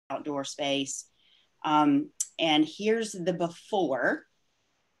outdoor space. And here's the before.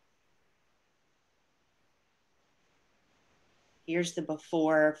 Here's the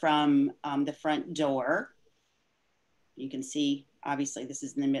before from the front door. You can see, obviously, this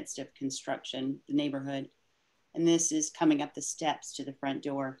is in the midst of construction, the neighborhood. And this is coming up the steps to the front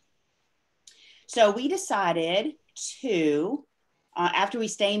door. So we decided to, after we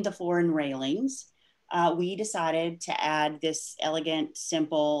stained the floor and railings, we decided to add this elegant,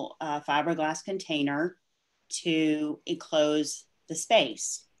 simple fiberglass container to enclose the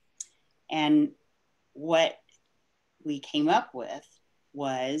space. And what we came up with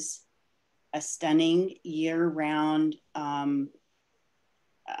was a stunning year-round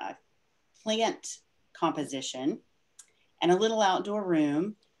plant composition and a little outdoor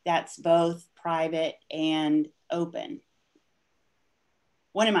room that's both private and open.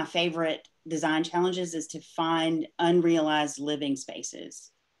 One of my favorite design challenges is to find unrealized living spaces.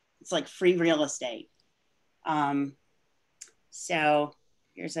 It's like free real estate. So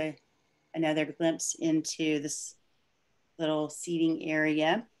here's another glimpse into this little seating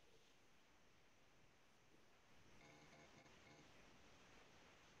area.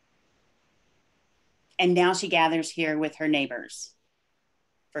 And now she gathers here with her neighbors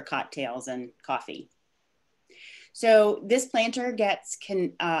for cocktails and coffee. So this planter gets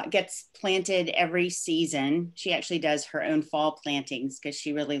planted every season. She actually does her own fall plantings because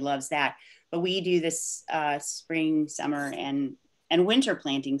she really loves that. But we do this spring, summer, and winter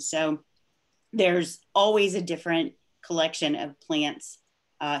plantings. So there's always a different collection of plants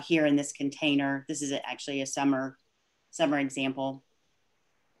here in this container. This is actually a summer example.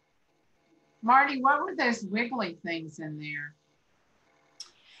 Marty, what were those wiggly things in there?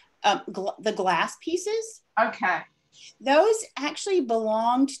 The glass pieces. Okay. Those actually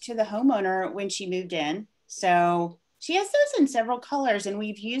belonged to the homeowner when she moved in. So she has those in several colors, and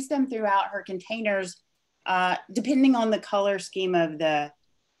we've used them throughout her containers, depending on the color scheme of the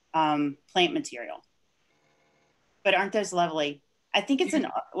plant material. But aren't those lovely? I think it's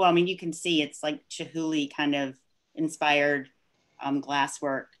well, I mean, you can see it's like Chihuly kind of inspired glass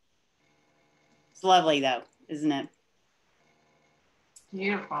work. It's lovely though, isn't it?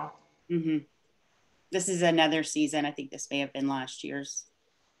 Beautiful. Mm-hmm. This is another season. I think this may have been last year's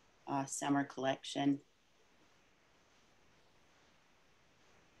summer collection.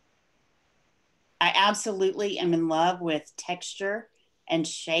 I absolutely am in love with texture and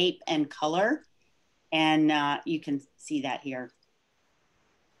shape and color. And you can see that here.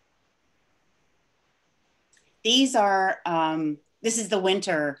 These are, this is the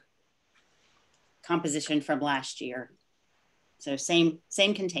winter composition from last year. So same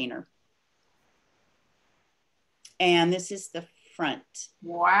container. And this is the front.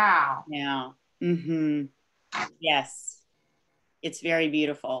 Wow. Now, yes, it's very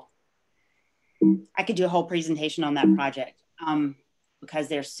beautiful. I could do a whole presentation on that project because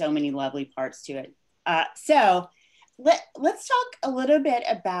there's so many lovely parts to it. So let's talk a little bit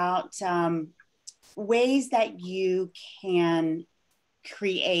about ways that you can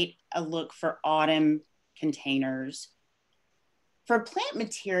create a look for autumn containers. For plant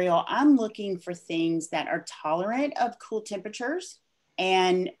material, I'm looking for things that are tolerant of cool temperatures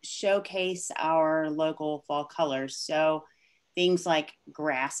and showcase our local fall colors. So things like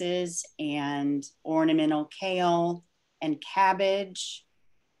grasses and ornamental kale and cabbage.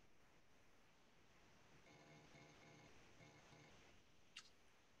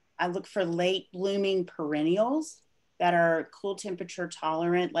 I look for late blooming perennials that are cool temperature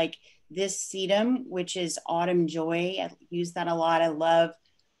tolerant, like this sedum, which is autumn joy. I use that a lot. I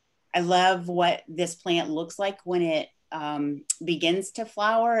love what this plant looks like when it begins to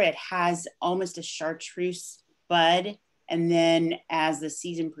flower. It has almost a chartreuse bud. And then as the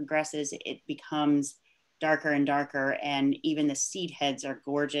season progresses, it becomes darker and darker. And even the seed heads are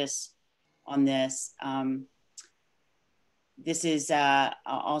gorgeous on this. This is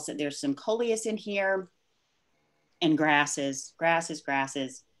also, there's some coleus in here and grasses.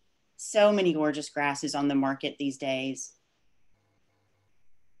 So many gorgeous grasses on the market these days.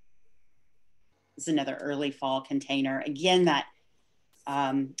 This is another early fall container. Again, that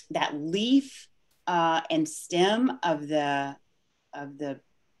leaf and stem of the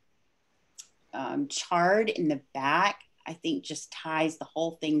chard in the back, I think just ties the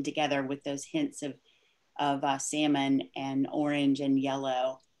whole thing together with those hints of salmon and orange and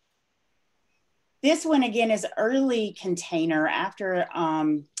yellow. This one again is early container after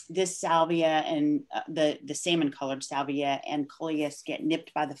this salvia and the salmon colored salvia and coleus get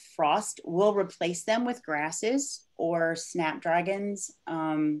nipped by the frost. We'll replace them with grasses or snapdragons,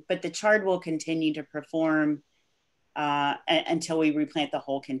 but the chard will continue to perform until we replant the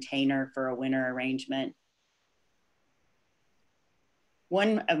whole container for a winter arrangement.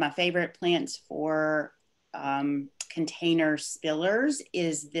 One of my favorite plants for container spillers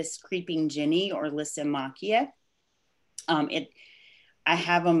is this creeping Jenny or Lysimachia. I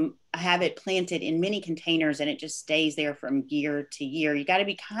have it planted in many containers and it just stays there from year to year. You got to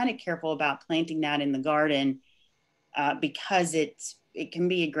be kind of careful about planting that in the garden because it can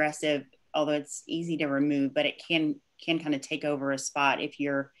be aggressive, although it's easy to remove, but it can kind of take over a spot if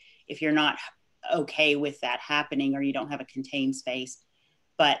you're not okay with that happening or you don't have a contained space.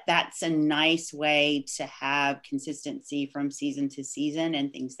 But that's a nice way to have consistency from season to season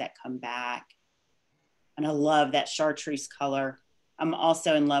and things that come back. And I love that chartreuse color. I'm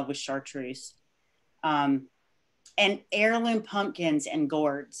also in love with chartreuse. And heirloom pumpkins and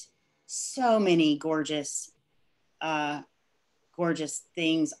gourds. So many gorgeous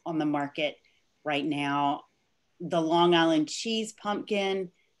things on the market right now. The Long Island cheese pumpkin,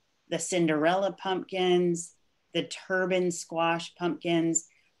 the Cinderella pumpkins, the turban squash pumpkins,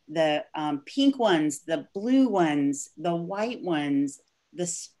 the pink ones, the blue ones, the white ones, the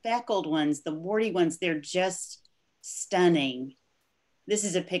speckled ones, the warty ones. They're just stunning. This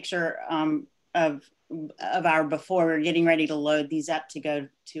is a picture of our before. We're getting ready to load these up to go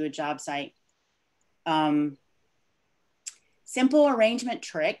to a job site. Simple arrangement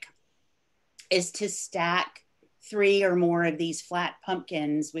trick is to stack 3 or more of these flat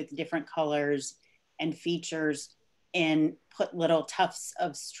pumpkins with different colors and features and put little tufts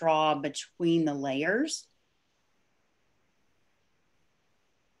of straw between the layers.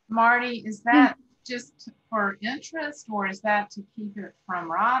 Marty, is that just for interest or is that to keep it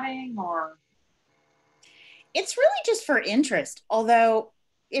from rotting or? It's really just for interest, although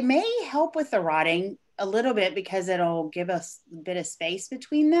it may help with the rotting a little bit because it'll give us a bit of space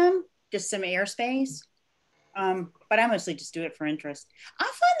between them, just some air space. But I mostly just do it for interest. I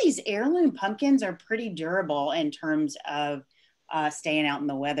find these heirloom pumpkins are pretty durable in terms of staying out in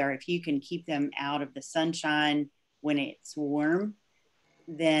the weather. If you can keep them out of the sunshine when it's warm,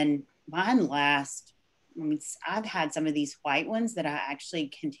 then mine last. I mean, I've had some of these white ones that I actually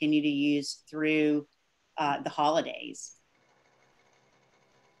continue to use through the holidays,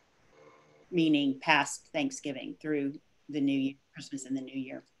 meaning past Thanksgiving through the New Year, Christmas and the New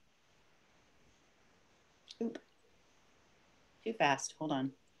Year. Oop. Too fast. Hold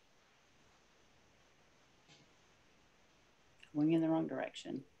on. Going in the wrong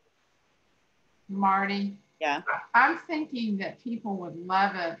direction. Marty? Yeah. I'm thinking that people would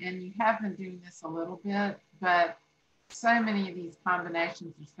love it, and you have been doing this a little bit, but so many of these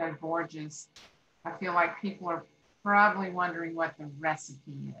combinations are so gorgeous. I feel like people are probably wondering what the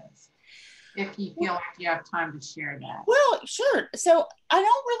recipe is. If you feel like you have time to share that. Well, sure. So I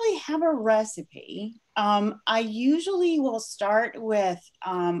don't really have a recipe. I usually will start with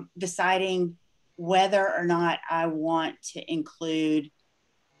deciding whether or not I want to include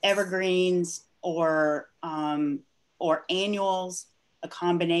evergreens or annuals, a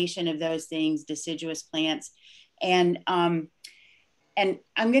combination of those things, deciduous plants. And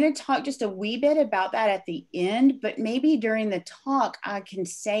I'm going to talk just a wee bit about that at the end, but maybe during the talk, I can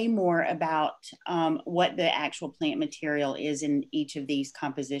say more about what the actual plant material is in each of these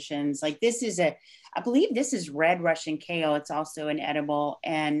compositions. Like this is I believe this is red Russian kale. It's also an edible.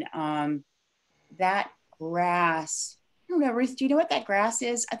 And that grass, I don't know, Ruth, do you know what that grass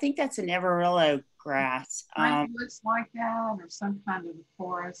is? I think that's an Everillo grass. It looks like that, or some kind of a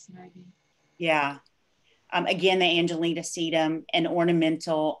forest maybe. Yeah. Again, the Angelina sedum and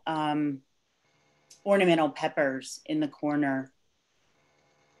ornamental peppers in the corner.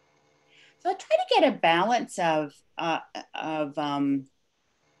 So I try to get a balance of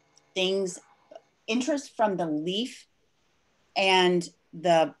things, interest from the leaf and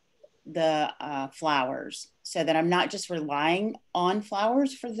the flowers, so that I'm not just relying on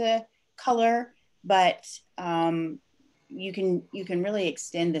flowers for the color, but you can really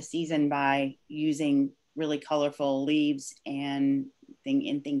extend the season by using really colorful leaves and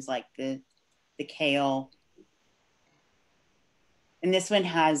things like the kale. And this one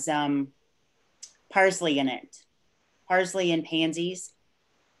has parsley in it, parsley and pansies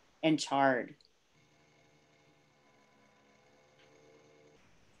and chard.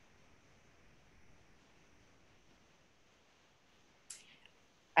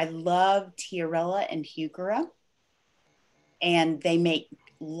 I love Tiarella and Heuchera, and they make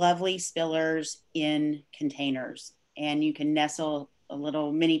lovely spillers in containers. And you can nestle a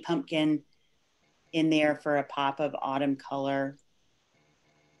little mini pumpkin in there for a pop of autumn color.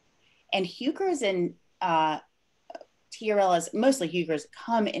 And Heucheras and Tiarellas, mostly Heucheras,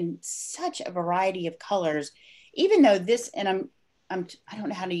 come in such a variety of colors. even though this, and I don't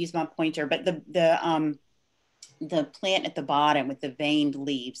know how to use my pointer, but the plant at the bottom with the veined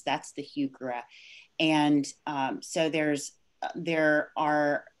leaves, that's the heuchera. And so there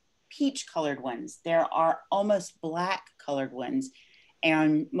are peach colored ones. There are almost black colored ones.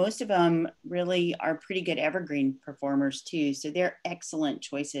 And most of them really are pretty good evergreen performers too. So they're excellent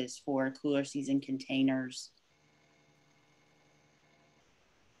choices for cooler season containers.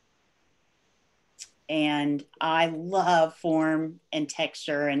 And I love form and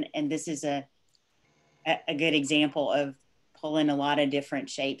texture. And this is a good example of pulling a lot of different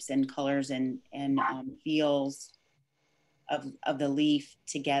shapes and colors and feels of the leaf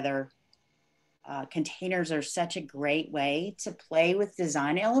together. Containers are such a great way to play with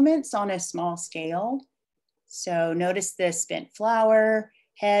design elements on a small scale. So notice the spent flower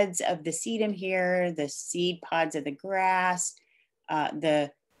heads of the sedum here, the seed pods of the grass,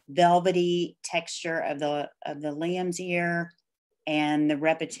 the velvety texture of the lamb's ear, and the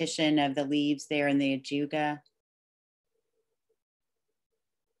repetition of the leaves there in the ajuga.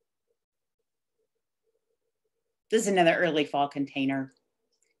 This is another early fall container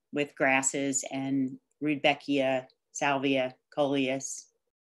with grasses and Rudbeckia, Salvia, Coleus,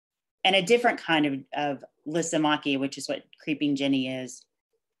 and a different kind of Lysimachia, which is what Creeping Jenny is,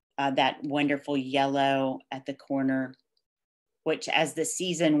 that wonderful yellow at the corner, which as the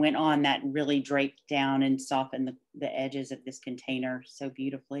season went on, that really draped down and softened the edges of this container so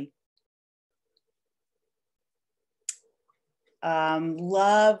beautifully.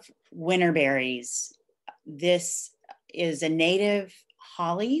 Love winterberries. This is a native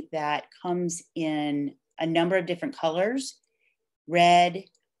holly that comes in a number of different colors, red,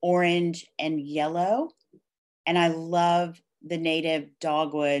 orange, and yellow. And I love the native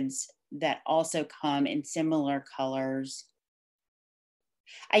dogwoods that also come in similar colors.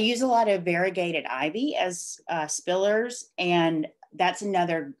 I use a lot of variegated ivy as spillers, and that's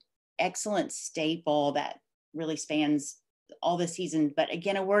another excellent staple that really spans all the seasons. But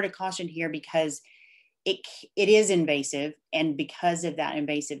again, a word of caution here because it is invasive, and because of that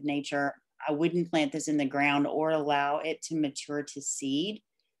invasive nature, I wouldn't plant this in the ground or allow it to mature to seed,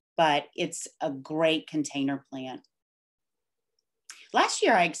 but it's a great container plant. Last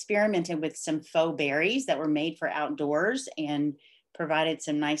year, I experimented with some faux berries that were made for outdoors and provided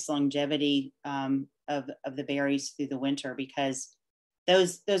some nice longevity of the berries through the winter, because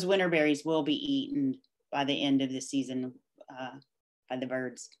those winter berries will be eaten by the end of the season by the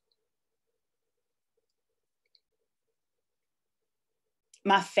birds.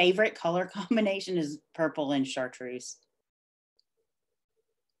 My favorite color combination is purple and chartreuse.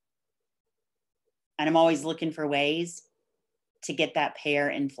 And I'm always looking for ways to get that pair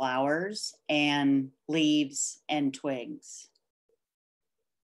in flowers and leaves and twigs.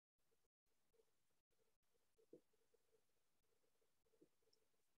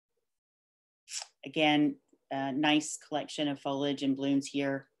 Again, a nice collection of foliage and blooms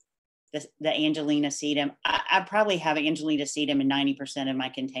here. The Angelina sedum. I probably have Angelina sedum in 90% of my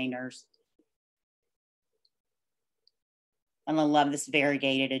containers. And I love this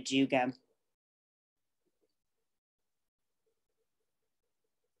variegated ajuga.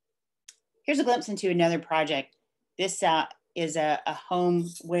 Here's a glimpse into another project. This is a home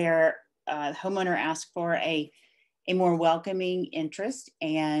where the homeowner asked for a more welcoming interest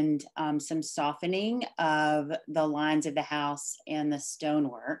and some softening of the lines of the house and the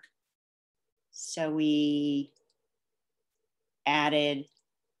stonework. So we added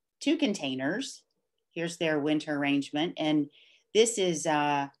 2 containers. Here's their winter arrangement. And this is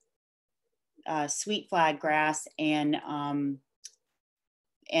sweet flag grass, and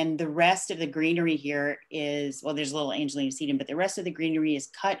the rest of the greenery here is, well, there's a little Angelina sedum, but the rest of the greenery is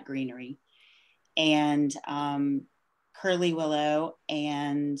cut greenery, and curly willow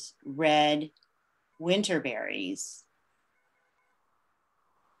and red winterberries.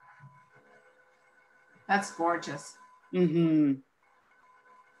 That's gorgeous. Mm-hmm.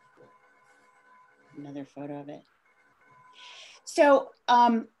 Another photo of it. So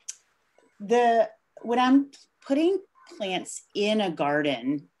when I'm putting plants in a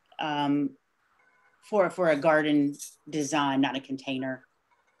garden for a garden design, not a container,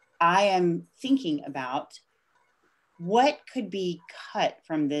 I am thinking about what could be cut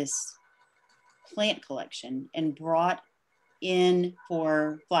from this plant collection and brought in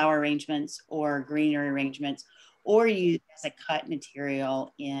for flower arrangements or greenery arrangements, or used as a cut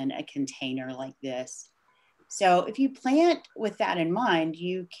material in a container like this. So if you plant with that in mind,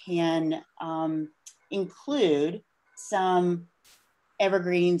 you can include some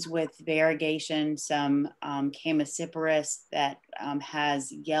evergreens with variegation, some Chamaecyparis that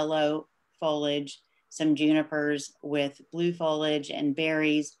has yellow foliage some junipers with blue foliage and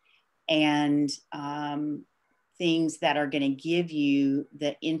berries, and things that are going to give you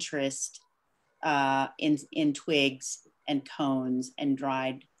the interest in twigs and cones and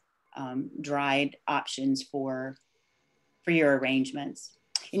dried options for your arrangements.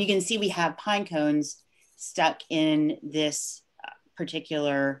 And you can see we have pine cones stuck in this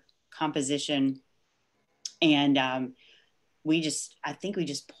particular composition. And I think we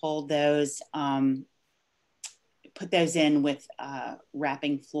just pulled those, put those in with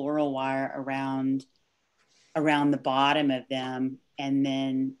wrapping floral wire around the bottom of them, and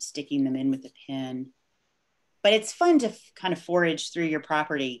then sticking them in with a pin. But it's fun to kind of forage through your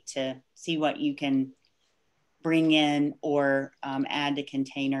property to see what you can bring in or add to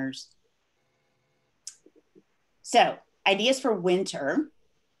containers. So ideas for winter.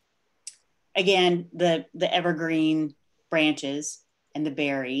 Again, the evergreen branches and the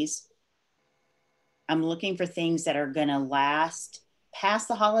berries. I'm looking for things that are going to last past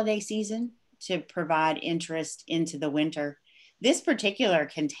the holiday season to provide interest into the winter. This particular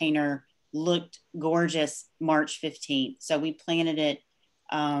container looked gorgeous March 15th. So we planted it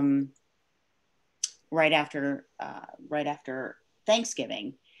right after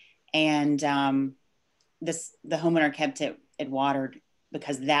Thanksgiving. And the homeowner kept it watered,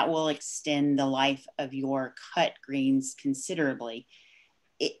 because that will extend the life of your cut greens considerably.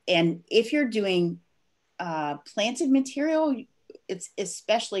 And if you're doing planted material, it's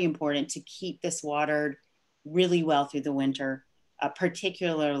especially important to keep this watered really well through the winter,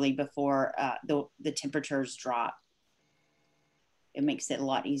 particularly before the temperatures drop. It makes it a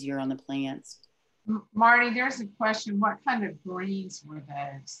lot easier on the plants. Marty, there's a question. What kind of greens were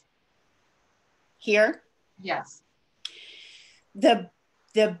those? Here? Yes. The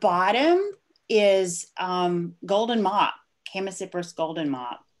bottom is golden mop, Chamaecyparis golden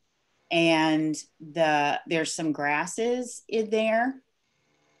mop. And there's some grasses in there.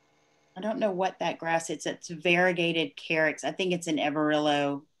 I don't know what that grass is. It's variegated carex. I think it's an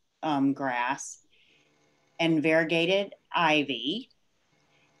Everillo grass, and variegated ivy.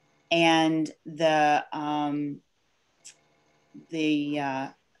 And the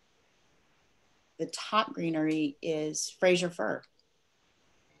top greenery is Fraser fir,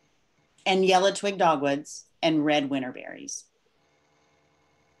 and yellow twig dogwoods, and red winterberries.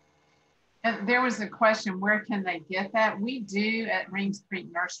 And there was a question, where can they get that? We do at Reems Creek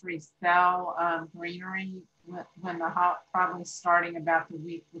Nursery sell greenery when probably starting about the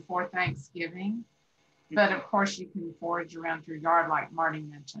week before Thanksgiving. But of course you can forage around your yard like Marty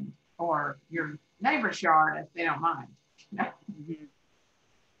mentioned, or your neighbor's yard if they don't mind. Mm-hmm.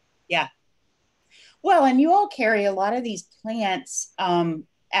 Yeah. Well, and you all carry a lot of these plants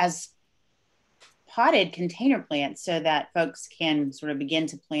as potted container plants, so that folks can sort of begin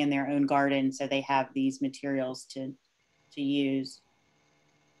to plan their own garden, so they have these materials to use.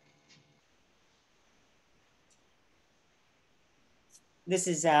 This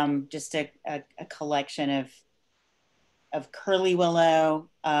is just a collection of curly willow,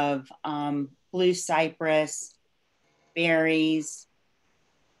 of blue cypress, berries.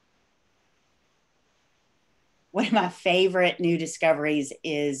 One of my favorite new discoveries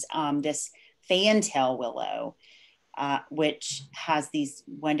is this fantail willow, which has these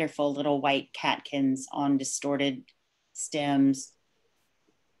wonderful little white catkins on distorted stems.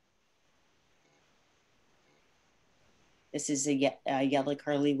 This is a yellow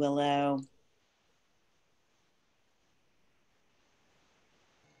curly willow.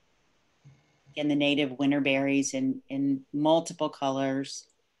 Again, the native winterberries in multiple colors.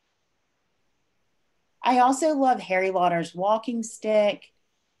 I also love Harry Lauder's walking stick.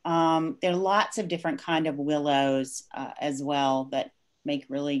 There are lots of different kind of willows as well that make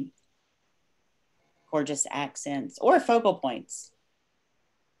really gorgeous accents or focal points.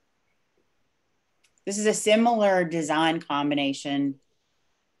 This is a similar design combination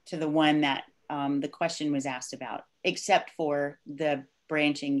to the one that the question was asked about, except for the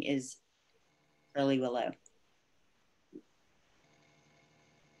branching is curly willow.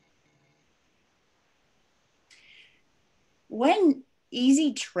 One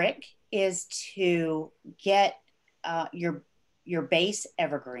easy trick is to get your base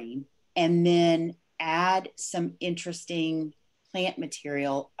evergreen and then add some interesting plant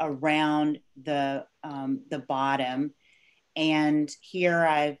material around the bottom. And here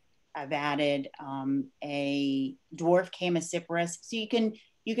I've added a dwarf Chamaecyparis. So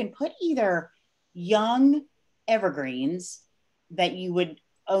you can put either young evergreens that you would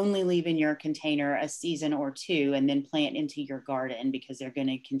only leave in your container a season or two and then plant into your garden, because they're going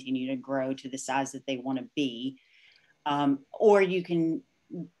to continue to grow to the size that they want to be. Or you can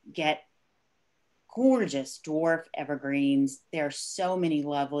get gorgeous dwarf evergreens. There are so many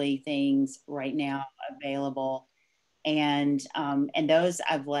lovely things right now available. And those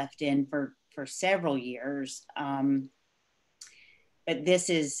I've left in for several years. But this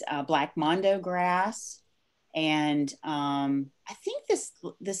is black mondo grass. And I think this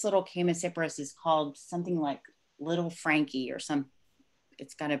little Chamaecyparis is called something like Little Frankie or some.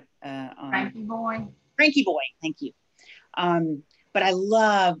 It's got a Frankie boy. Frankie boy. Thank you. But I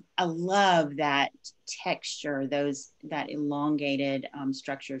love that texture. That elongated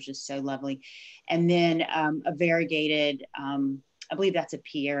structure is just so lovely. And then a variegated. I believe that's a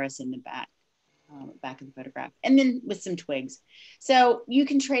Pieris in the back of the photograph, and then with some twigs. So you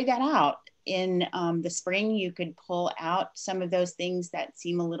can trade that out. In the spring, you could pull out some of those things that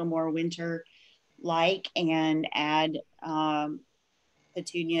seem a little more winter-like and add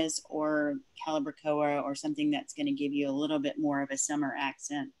petunias or calibrachoa or something that's going to give you a little bit more of a summer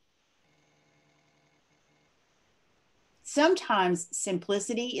accent. Sometimes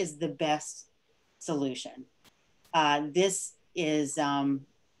simplicity is the best solution. This is a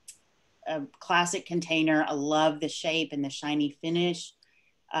classic container. I love the shape and the shiny finish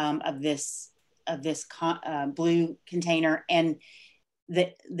of this blue container, and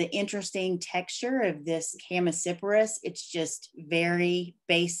the interesting texture of this Chamaecyparis. It's just very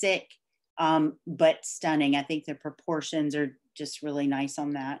basic, but stunning. I think the proportions are just really nice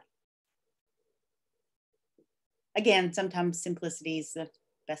on that. Again, sometimes simplicity is the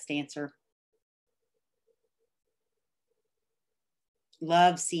best answer.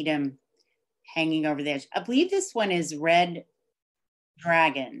 Love sedum hanging over the edge. I believe this one is Red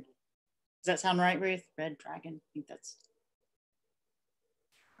Dragon. Does that sound right, Ruth? Red Dragon. I think that's.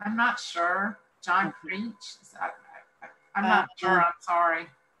 I'm not sure. John Creech? I'm not sure. I'm sorry.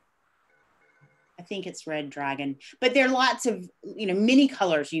 I think it's Red Dragon. But there are lots of, many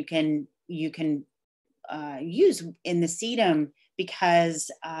colors you can use in the sedum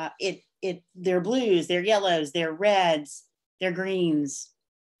because they're blues, they're yellows, they're reds, they're greens.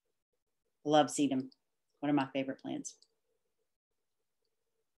 Love sedum. One of my favorite plants.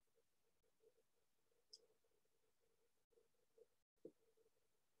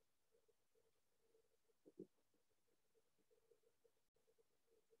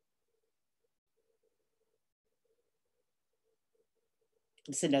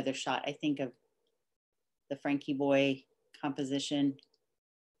 It's another shot, I think, of the Frankie boy composition.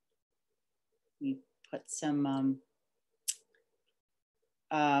 You put some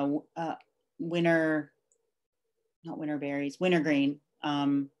wintergreen,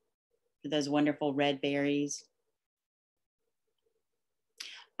 for those wonderful red berries.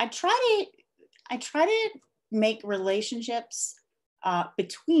 I try to make relationships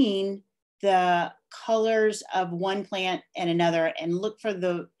between the colors of one plant and another, and look for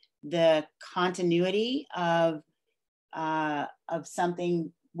the continuity of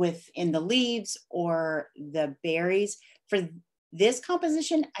something within the leaves or the berries. For this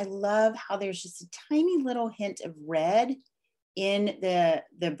composition, I love how there's just a tiny little hint of red in the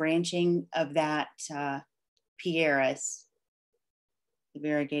branching of that Pieris, the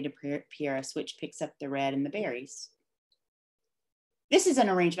variegated Pieris, which picks up the red in the berries. This is an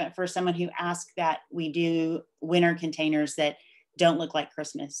arrangement for someone who asked that we do winter containers that don't look like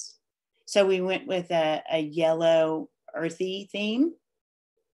Christmas. So we went with a yellow earthy theme.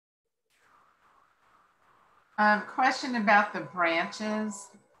 Question about the branches.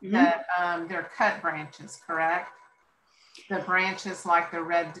 Mm-hmm. That they're cut branches, correct? The branches like the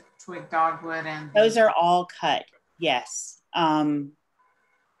red twig dogwood and those are all cut. Yes.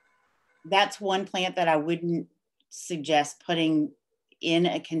 That's one plant that I wouldn't suggest putting in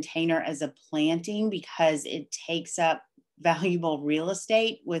a container as a planting because it takes up valuable real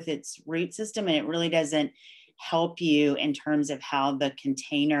estate with its root system, and it really doesn't help you in terms of how the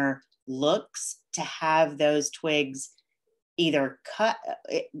container looks to have those twigs either cut.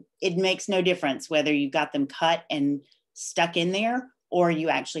 It makes no difference whether you got them cut and stuck in there or you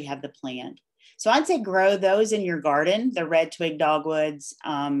actually have the plant. So I'd say grow those in your garden, the red twig dogwoods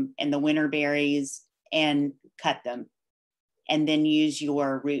and the winter berries, and cut them. And then use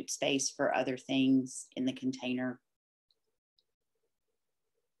your root space for other things in the container.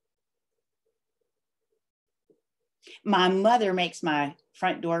 My mother makes my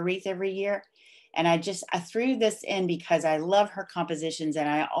front door wreath every year. And I threw this in because I love her compositions, and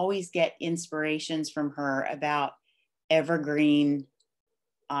I always get inspirations from her about evergreen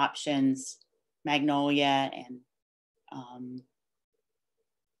options, magnolia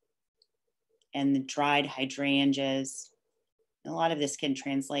and the dried hydrangeas. A lot of this can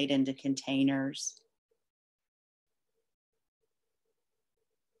translate into containers.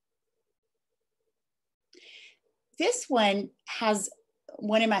 this one has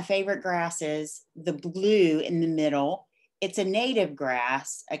one of my favorite grasses, the blue in the middle. It's a native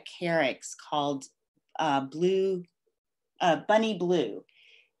grass, a carex called bunny blue.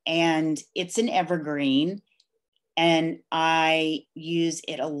 And it's an evergreen. And I use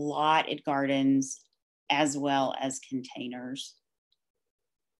it a lot at gardens as well as containers.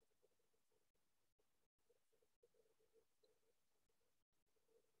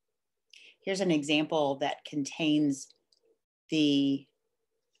 Here's an example that contains the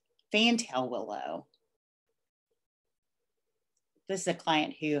fantail willow. This is a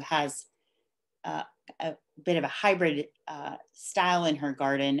client who has a bit of a hybrid style in her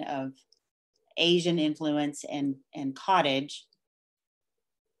garden of Asian influence and cottage.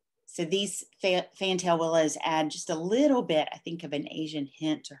 So these fantail willows add just a little bit, I think, of an Asian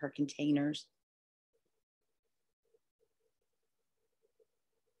hint to her containers.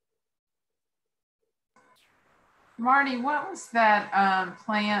 Marty, what was that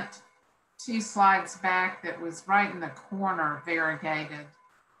plant 2 slides back that was right in the corner, variegated?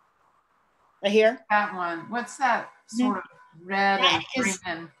 Right here? That one. What's that sort of red and green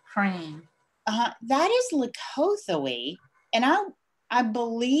and cream? That is Leucothoe, and I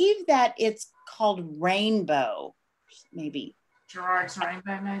believe that it's called rainbow, maybe. Gerard's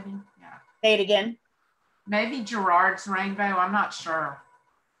rainbow, maybe? Yeah. Say it again. Maybe Gerard's rainbow, I'm not sure.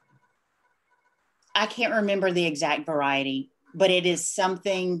 I can't remember the exact variety, but it is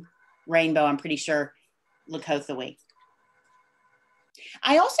something rainbow, I'm pretty sure, Leucothoe.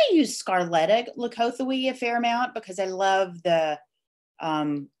 I also use Scarletta Leucothoe a fair amount because I love the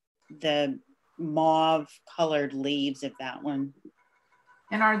mauve colored leaves of that one.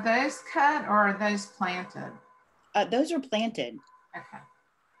 And are those cut or are those planted? Those are planted. Okay.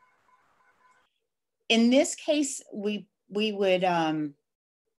 In this case, we would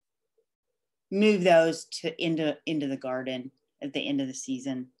move those to into the garden at the end of the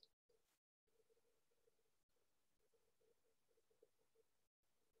season.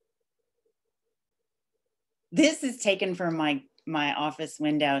 This is taken from my office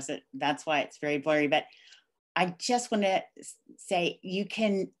window, so that's why it's very blurry. But I just want to say you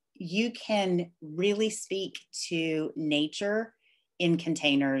can really speak to nature in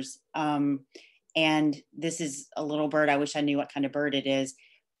containers. And this is a little bird. I wish I knew what kind of bird it is.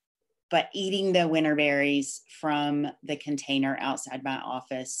 But eating the winter berries from the container outside my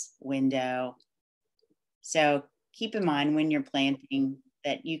office window. So keep in mind when you're planting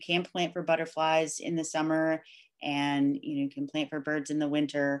that you can plant for butterflies in the summer, and you can plant for birds in the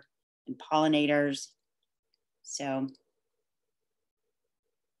winter and pollinators. So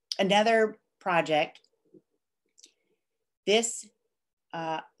another project, this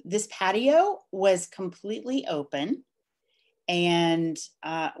patio was completely open, and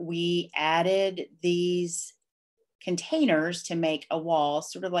we added these containers to make a wall,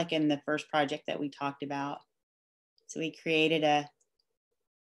 sort of like in the first project that we talked about. So we created a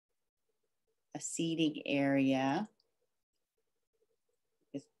seating area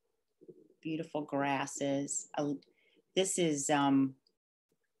with beautiful grasses. This is a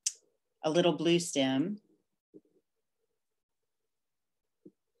little blue stem.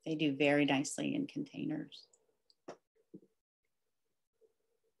 They do very nicely in containers.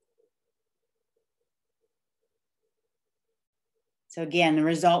 So again, the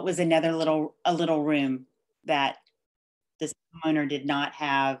result was another a little room that this homeowner did not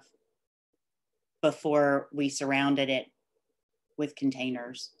have before we surrounded it with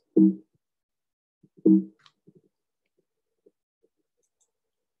containers.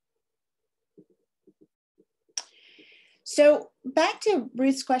 So back to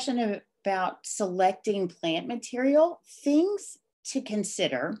Ruth's question about selecting plant material, things to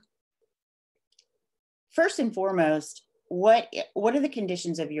consider. First and foremost, what are the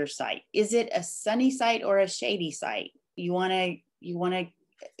conditions of your site? Is it a sunny site or a shady site? You want to,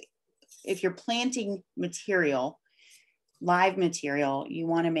 if you're planting material, live material, you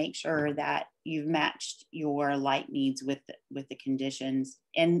want to make sure that you've matched your light needs with the conditions.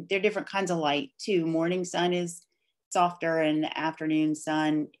 And there are different kinds of light too. Morning sun is softer and afternoon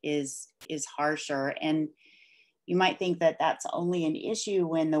sun is harsher. And you might think that that's only an issue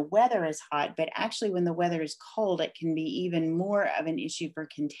when the weather is hot, but actually when the weather is cold, it can be even more of an issue for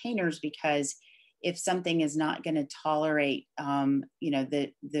containers, because if something is not going to tolerate,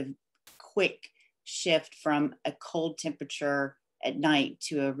 the quick shift from a cold temperature at night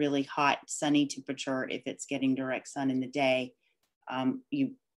to a really hot sunny temperature, if it's getting direct sun in the day,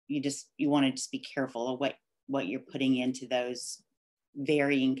 you want to just be careful of what you're putting into those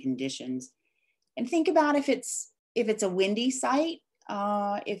varying conditions. And think about if it's a windy site,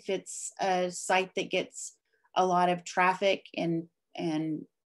 if it's a site that gets a lot of traffic and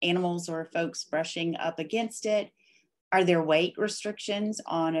animals or folks brushing up against it? Are there weight restrictions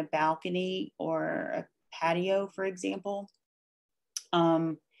on a balcony or a patio, for example?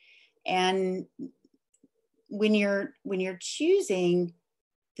 And when you're choosing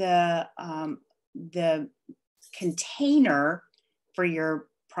the container for your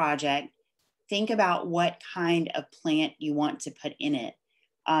project, think about what kind of plant you want to put in it.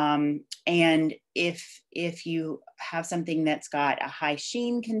 And if you have something that's got a high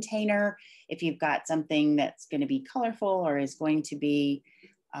sheen container, if you've got something that's going to be colorful or is going to be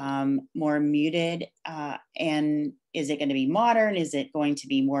more muted, and is it going to be modern? Is it going to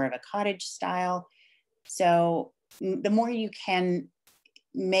be more of a cottage style? So the more you can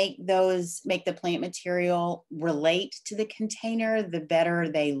make the plant material relate to the container, the better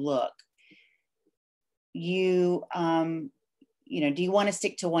they look. You know, do you want to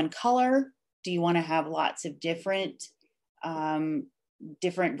stick to one color? Do you want to have lots of different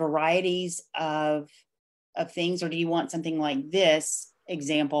varieties of things, or do you want something like this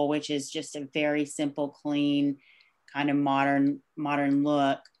example, which is just a very simple, clean, kind of modern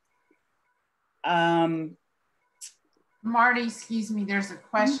look? Marty, excuse me, there's a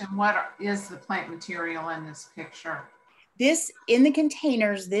question. What is the plant material in this picture? This, in the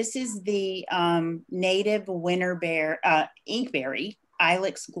containers, this is the native winter inkberry,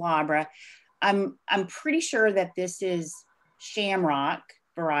 Ilex glabra. I'm pretty sure that this is shamrock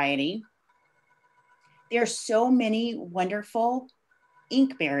variety. There are so many wonderful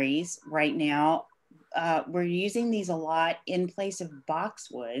inkberries right now. We're using these a lot in place of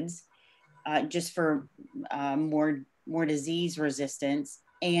boxwoods, just for more disease resistance.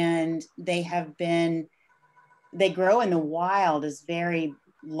 And they grow in the wild as very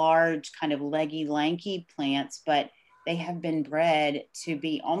large, kind of leggy, lanky plants, but they have been bred to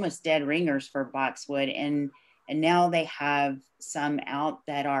be almost dead ringers for boxwood. And now they have some out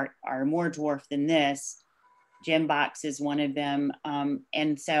that are more dwarf than this. Gem box is one of them.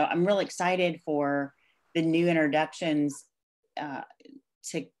 And so I'm really excited for the new introductions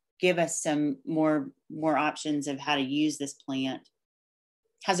to give us some more options of how to use this plant.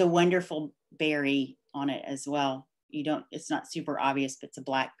 Has a wonderful berry on it as well. It's not super obvious, but it's a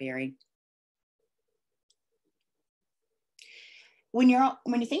blackberry. When you're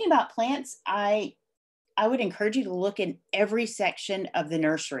thinking about plants, I would encourage you to look in every section of the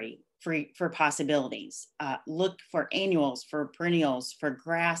nursery for possibilities. Look for annuals, for perennials, for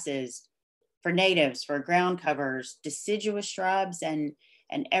grasses, for natives, for ground covers, deciduous shrubs and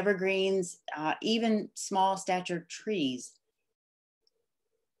evergreens, even small statured trees.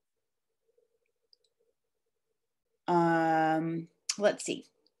 Let's see.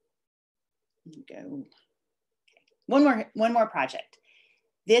 Go. Okay. One more project.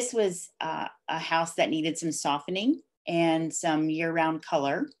 This was a house that needed some softening and some year-round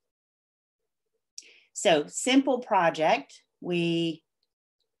color. So simple project. We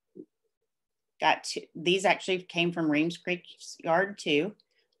got these actually came from Reems Creek Yard too.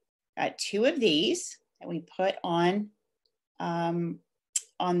 Got 2 of these that we put on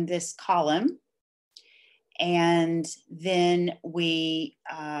this column. And then we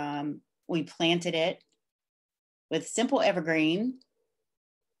planted it with simple evergreen,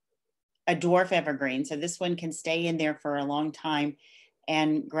 a dwarf evergreen. So this one can stay in there for a long time,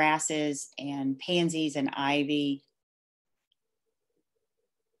 and grasses and pansies and ivy.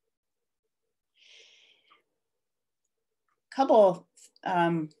 A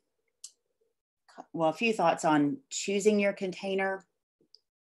few thoughts on choosing your container.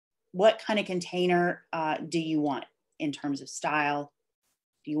 What kind of container do you want in terms of style?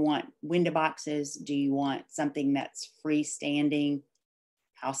 Do you want window boxes? Do you want something that's freestanding?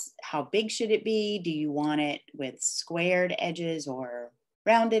 How big should it be? Do you want it with squared edges or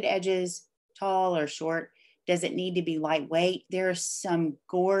rounded edges, tall or short? Does it need to be lightweight? There are some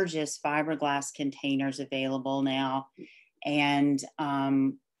gorgeous fiberglass containers available now, and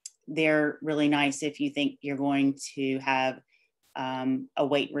they're really nice if you think you're going to have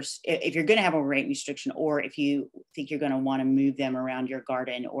if you're going to have a weight restriction, or if you think you're going to want to move them around your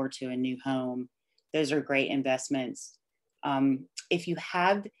garden or to a new home. Those are great investments. If you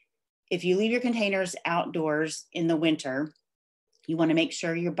leave your containers outdoors in the winter, you want to make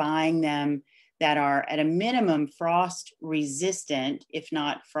sure you're buying them that are at a minimum frost resistant, if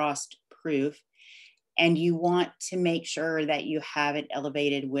not frost proof. And you want to make sure that you have it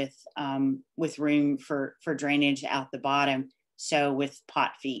elevated with room for drainage out the bottom. So with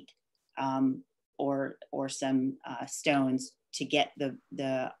pot feet or some stones to get the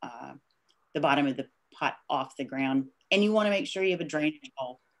bottom of the pot off the ground. And you want to make sure you have a drainage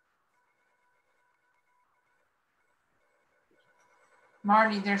hole.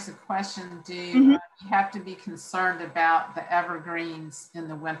 Marty, there's a question. Do Mm-hmm. you have to be concerned about the evergreens in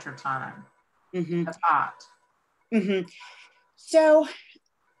the wintertime? Mm-hmm. The pot. Mm-hmm. So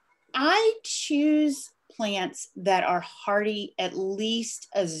I choose plants that are hardy at least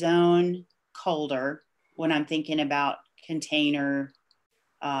a zone colder when I'm thinking about container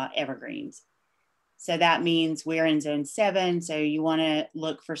evergreens. So that means we're in zone 7. So you want to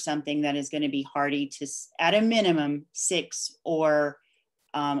look for something that is going to be hardy to, at a minimum, 6 or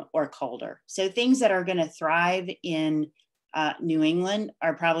colder. So things that are going to thrive in New England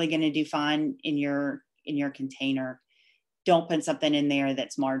are probably going to do fine in your container. Don't put something in there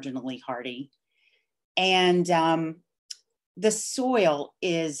that's marginally hardy. And the soil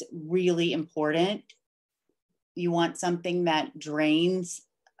is really important. You want something that drains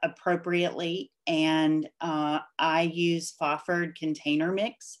appropriately. And I use Fawford container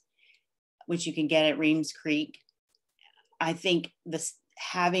mix, which you can get at Reems Creek. I think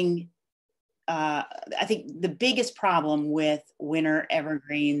I think the biggest problem with winter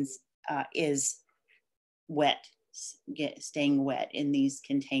evergreens is staying wet in these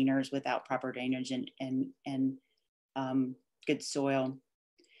containers without proper drainage and good soil.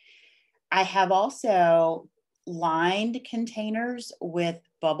 I have also lined containers with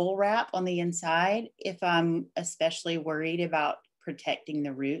bubble wrap on the inside if I'm especially worried about protecting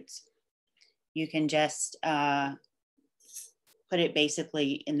the roots. You can just put it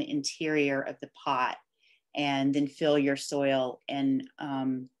basically in the interior of the pot and then fill your soil, and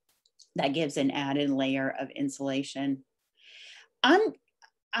that gives an added layer of insulation. I'm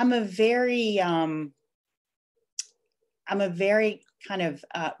a very kind of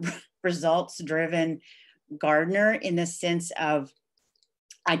results driven gardener, in the sense of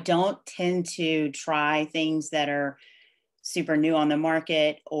I don't tend to try things that are super new on the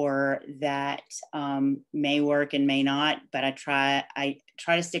market or that may work and may not, but I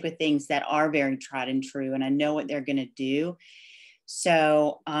try to stick with things that are very tried and true and I know what they're going to do.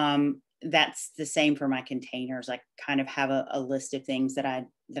 So that's the same for my containers. I kind of have a list of things that I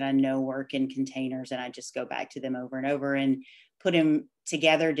know work in containers, and I just go back to them over and over and put them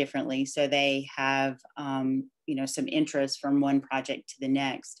together differently so they have some interest from one project to the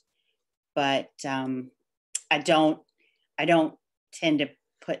next. But I don't tend to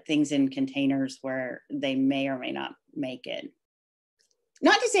put things in containers where they may or may not make it.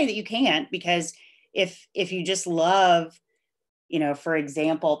 Not to say that you can't, because if you just love, for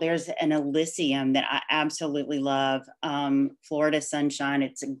example, there's an Elysium that I absolutely love, Florida Sunshine.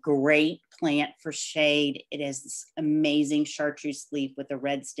 It's a great plant for shade. It has this amazing chartreuse leaf with a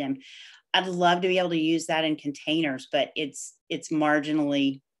red stem. I'd love to be able to use that in containers, but it's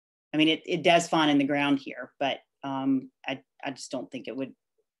marginally, it does fine in the ground here, but I just don't think it would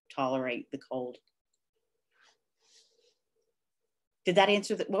tolerate the cold. Did that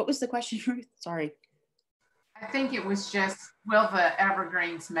answer what was the question, Ruth? Sorry. I think it was just, will the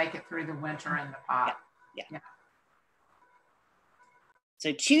evergreens make it through the winter in the pot? Yeah.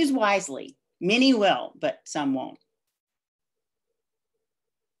 So choose wisely. Many will, but some won't.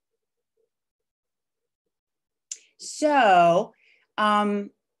 So, other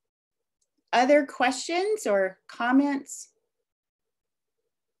questions or comments?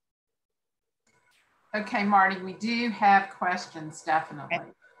 Okay, Marty, we do have questions, definitely.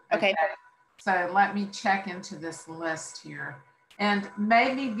 Okay. So let me check into this list here. And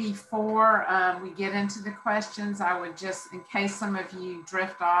maybe before we get into the questions, I would just, in case some of you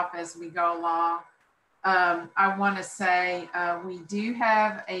drift off as we go along, I want to say we do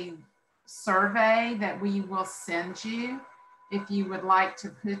have a survey that we will send you. If you would like to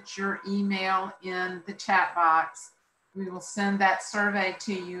put your email in the chat box, we will send that survey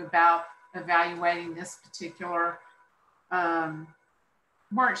to you about evaluating this particular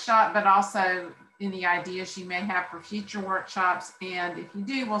workshop, but also any ideas you may have for future workshops. And if you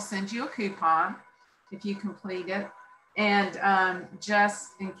do, we'll send you a coupon if you complete it. And just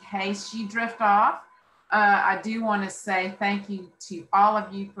in case you drift off, I do want to say thank you to all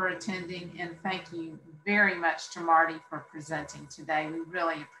of you for attending, and thank you very much to Marty for presenting today. We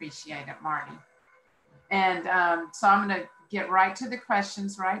really appreciate it, Marty. And so I'm going to get right to the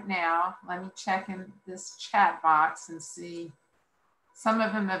questions right now. Let me check in this chat box and see. Some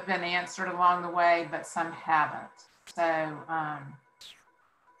of them have been answered along the way, but some haven't. So,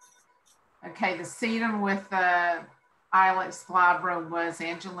 okay, the sedum with the ilex glabra was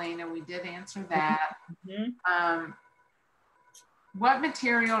Angelina. We did answer that. Mm-hmm. What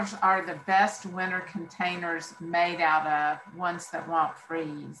materials are the best winter containers made out of, ones that won't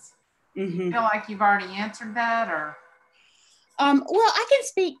freeze? Mm-hmm. You feel like you've already answered that, or? Well, I can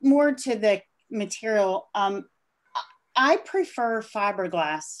speak more to the material. I prefer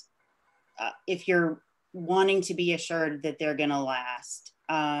fiberglass if you're wanting to be assured that they're going to last.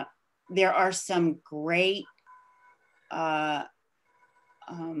 There are some great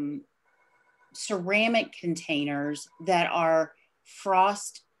ceramic containers that are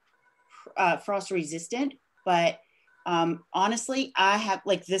frost resistant, but honestly, I have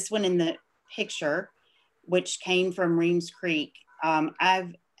like this one in the picture, which came from Reems Creek.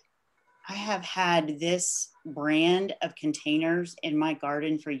 I have had this brand of containers in my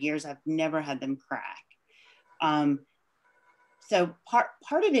garden for years. I've never had them crack. So part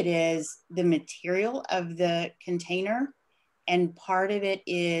of it is the material of the container, and part of it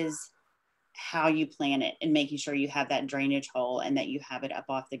is how you plant it and making sure you have that drainage hole and that you have it up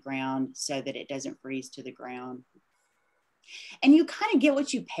off the ground so that it doesn't freeze to the ground. And you kind of get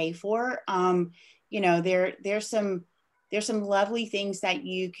what you pay for. You know, there's some lovely things that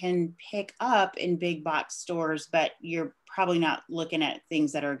you can pick up in big box stores, but you're probably not looking at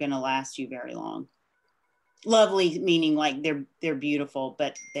things that are going to last you very long. Lovely meaning like they're beautiful,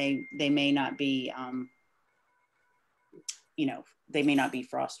 but they may not be you know, they may not be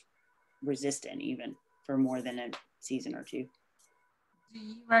frost resistant even for more than a season or two. Do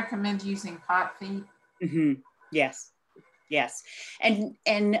you recommend using pot feet? Mm-hmm. Yes. And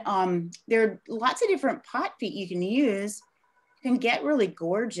there are lots of different pot feet you can use. You can get really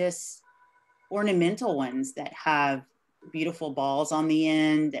gorgeous ornamental ones that have beautiful balls on the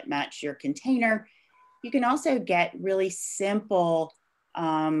end that match your container. You can also get really simple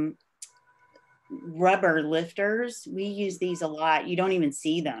rubber lifters. We use these a lot. You don't even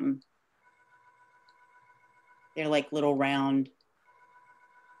see them. They're like little round.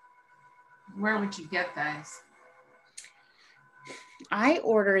 Where would you get those? I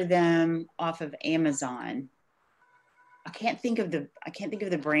order them off of Amazon. I can't think of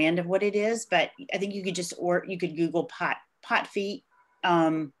the brand of what it is, but I think you could you could Google pot feet,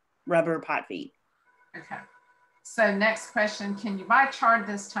 rubber pot feet. Okay. So next question, can you buy chard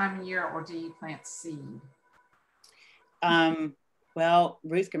this time of year or do you plant seed? Well,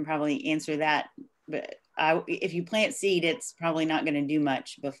 Ruth can probably answer that, but if you plant seed, it's probably not going to do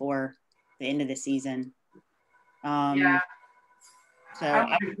much before the end of the season. Yeah, so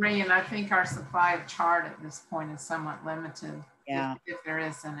I would agree, and I think our supply of chard at this point is somewhat limited. Yeah, if there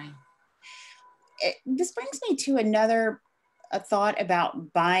is any. This brings me to another thought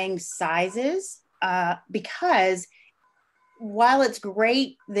about buying sizes, because while it's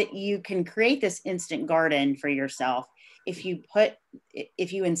great that you can create this instant garden for yourself, if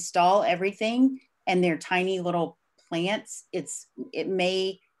you install everything and they're tiny little plants, it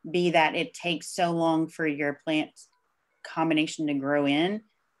may be that it takes so long for your plant combination to grow in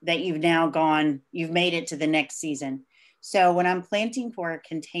that you've made it to the next season. So when I'm planting for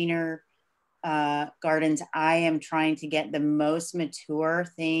container gardens, I am trying to get the most mature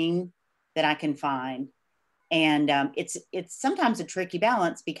thing that I can find. And it's sometimes a tricky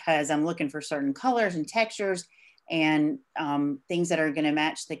balance because I'm looking for certain colors and textures and things that are going to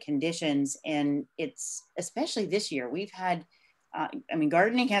match the conditions. And it's especially this year, we've had,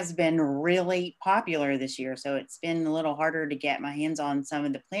 gardening has been really popular this year. So it's been a little harder to get my hands on some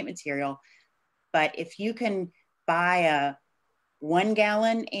of the plant material. But if you can buy a 1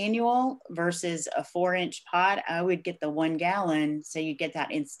 gallon annual versus a 4-inch pot, I would get the 1 gallon. So you get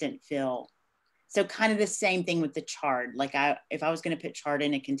that instant fill. So kind of the same thing with the chard. Like if I was going to put chard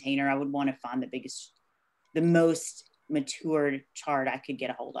in a container, I would want to find the most matured chard I could get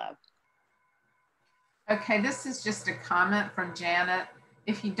a hold of. Okay, this is just a comment from Janet.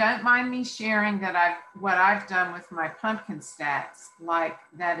 If you don't mind me sharing what I've done with my pumpkin stacks, like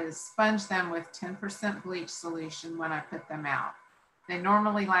that is sponge them with 10% bleach solution when I put them out. They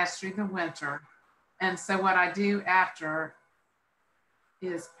normally last through the winter. And so what I do after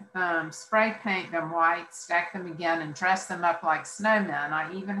is spray paint them white, stack them again, and dress them up like snowmen.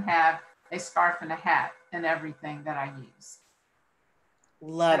 I even have a scarf and a hat and everything that I use.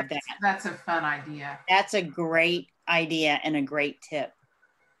 Love that. That's a fun idea. That's a great idea and a great tip.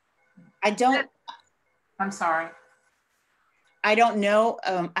 I'm sorry. I don't know.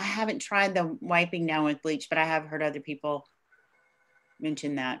 I haven't tried the wiping down with bleach, but I have heard other people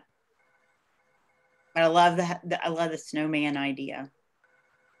mention that. But I love the snowman idea.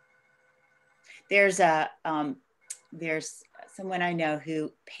 There's someone I know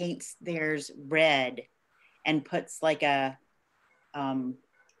who paints theirs red and puts like an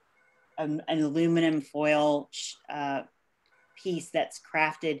aluminum foil piece that's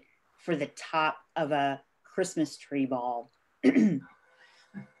crafted for the top of a Christmas tree ball.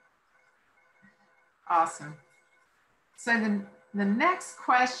 Awesome. So the next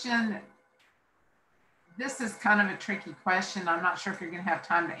question, this is kind of a tricky question. I'm not sure if you're going to have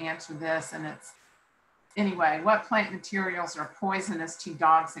time to answer this. And it's, anyway, what plant materials are poisonous to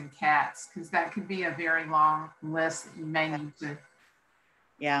dogs and cats? Because that could be a very long list that you may need to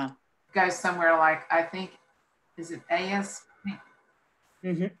go somewhere like, I think, is it ASP?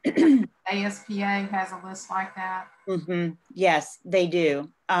 ASPA has a list like that. Yes, they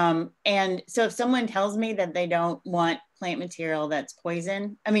do. And so if someone tells me that they don't want plant material that's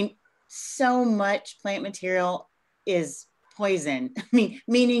poison, I mean, so much plant material is poison. I mean,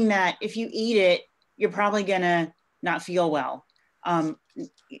 meaning that if you eat it, you're probably gonna not feel well.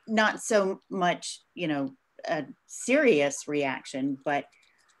 Not so much, you know, a serious reaction, but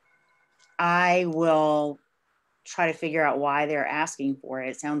I will try to figure out why they're asking for it.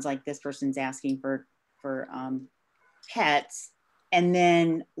 It sounds like this person's asking for pets, and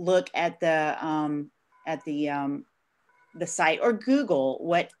then look at the site or Google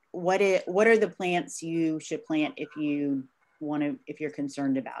what are the plants you should plant if you're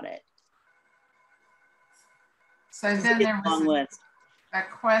concerned about it. So then there was a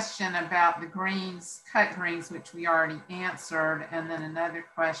question about the greens, cut greens, which we already answered, and then another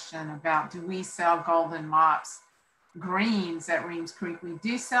question about, do we sell golden mops greens at Reems Creek? We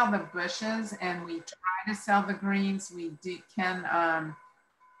do sell the bushes, and we try to sell the greens. We can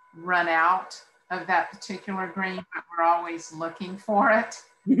run out of that particular green, but we're always looking for it.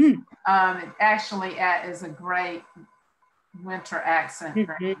 It actually is a great winter accent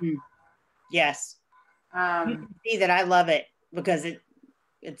green. Yes. You can see that I love it because it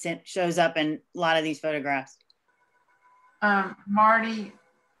shows up in a lot of these photographs. Marty,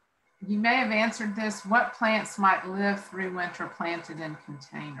 you may have answered this. What plants might live through winter planted in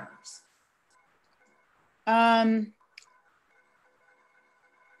containers? Trying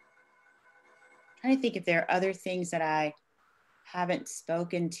to think if there are other things that I haven't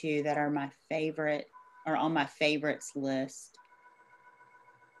spoken to that are my favorite or on my favorites list.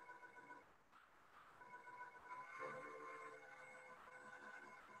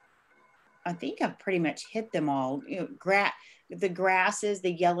 I think I've pretty much hit them all. You know, the grasses,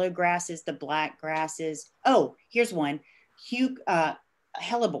 the yellow grasses, the black grasses. Oh, here's one.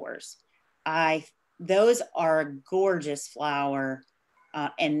 Hellebores. Those are a gorgeous flower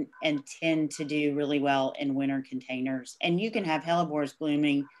and tend to do really well in winter containers. And you can have hellebores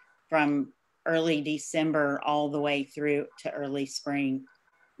blooming from early December all the way through to early spring.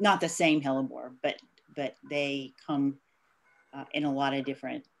 Not the same hellebore, but they come in a lot of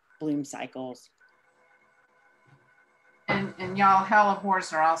different bloom cycles. And y'all,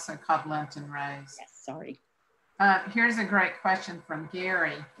 hellebores are also called Lenten rose. Yes, sorry. Here's a great question from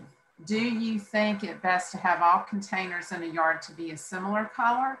Gary. Do you think it best to have all containers in a yard to be a similar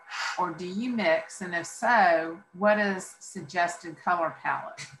color, or do you mix? And if so, what is suggested color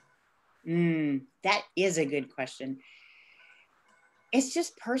palette? That is a good question. It's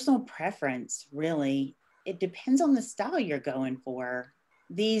just personal preference, really. It depends on the style you're going for.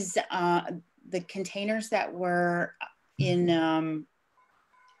 These the containers that were in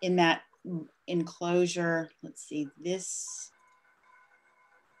that enclosure. Let's see, this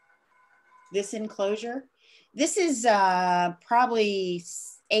enclosure. This is probably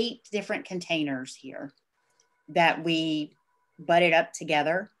 8 different containers here that we butted up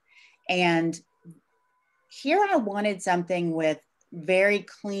together. And here I wanted something with very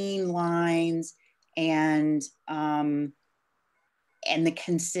clean lines and the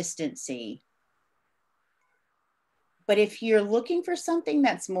consistency. But if you're looking for something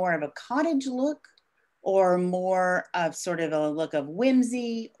that's more of a cottage look or more of sort of a look of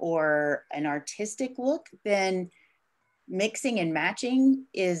whimsy or an artistic look, then mixing and matching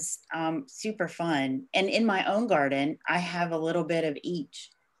is super fun. And in my own garden, I have a little bit of each.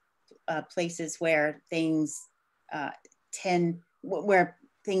 Places where things where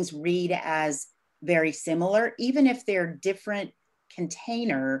things read as very similar, even if they're different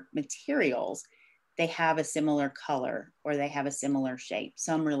container materials, they have a similar color or they have a similar shape,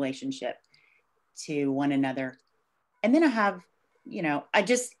 some relationship to one another. And then I have, you know, I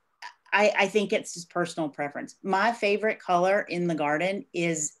think it's just personal preference. My favorite color in the garden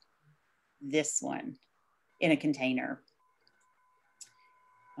is this one in a container.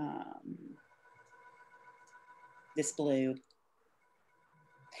 This blue.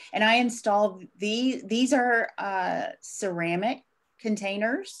 And I installed these are ceramic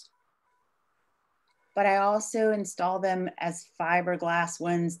containers, but I also install them as fiberglass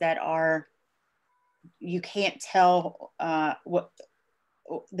ones that are, you can't tell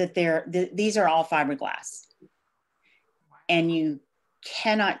these are all fiberglass. And you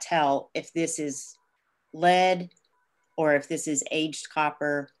cannot tell if this is lead or if this is aged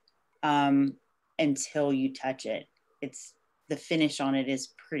copper. And until you touch it. The finish on it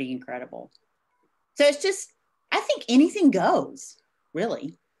is pretty incredible. So it's just, I think anything goes,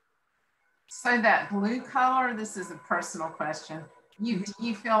 really. So that blue color, this is a personal question. Do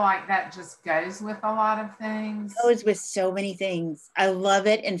you feel like that just goes with a lot of things? It goes with so many things. I love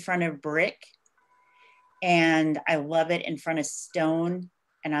it in front of brick, and I love it in front of stone,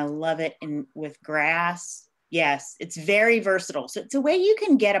 and I love it with grass. Yes, it's very versatile. So it's a way you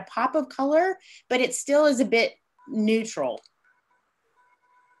can get a pop of color, but it still is a bit neutral.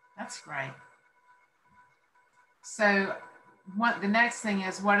 That's great. So the next thing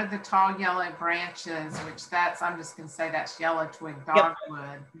is, what are the tall yellow branches, which I'm just going to say that's yellow twig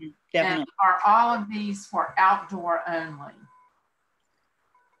dogwood. Yep. Definitely. And are all of these for outdoor only?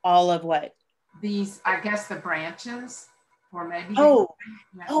 All of what? These, I guess the branches, or maybe.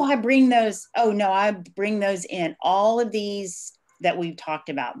 I bring those. Oh no, I bring those in. All of these that we've talked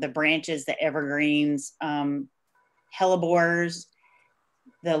about, the branches, the evergreens, hellebores,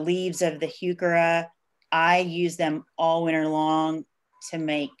 the leaves of the heuchera, I use them all winter long to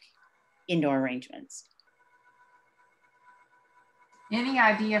make indoor arrangements. Any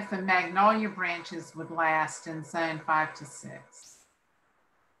idea if the magnolia branches would last in zone 5 to 6?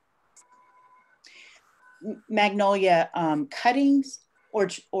 Magnolia cuttings or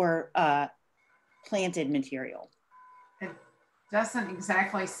planted material? It doesn't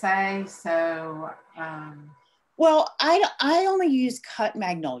exactly say, so. Well, I only use cut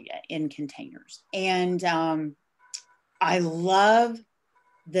magnolia in containers, and I love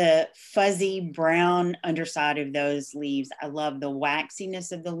the fuzzy brown underside of those leaves. I love the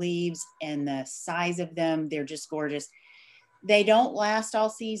waxiness of the leaves and the size of them. They're just gorgeous. They don't last all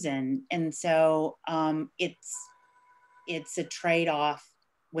season, and so it's a trade-off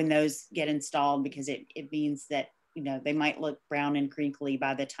when those get installed, because it means that, you know, they might look brown and crinkly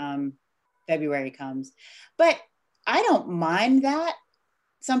by the time February comes. But I don't mind that.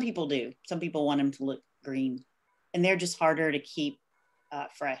 Some people do. Some people want them to look green, and they're just harder to keep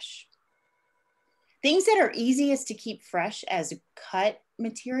fresh. Things that are easiest to keep fresh as a cut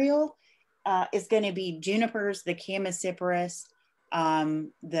material is going to be junipers, the Chamaecyparis,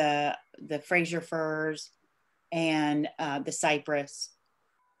 the Fraser firs, and the cypress.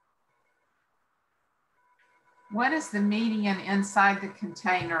 What is the median inside the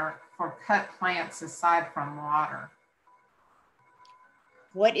container for cut plants aside from water?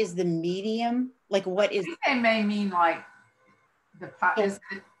 What is the medium? Like, what is? They may mean like the pot.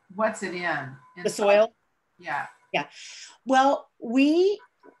 What's it in? The soil? Yeah. Yeah. Well, we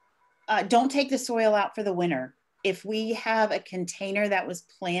don't take the soil out for the winter. If we have a container that was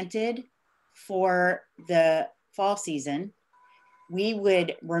planted for the fall season, we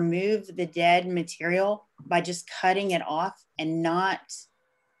would remove the dead material by just cutting it off and not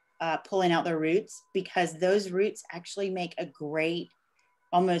pulling out the roots, because those roots actually make a great,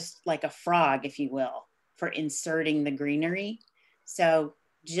 almost like a frog, if you will, for inserting the greenery. So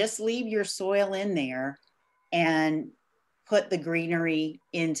just leave your soil in there and put the greenery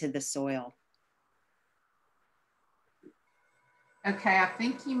into the soil. Okay, I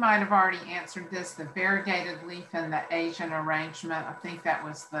think you might have already answered this, the variegated leaf and the Asian arrangement. I think that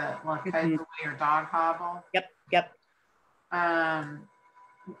was the Lakota or dog hobble. Yep.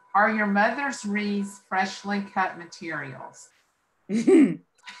 Are your mother's wreaths freshly cut materials?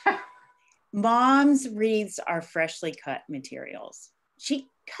 Mom's wreaths are freshly cut materials. She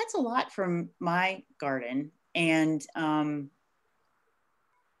cuts a lot from my garden, and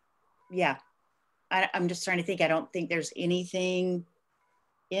yeah. I'm just trying to think. I don't think there's anything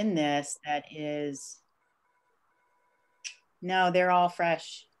in this that is, no, they're all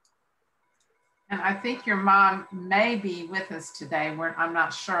fresh. And I think your mom may be with us today. I'm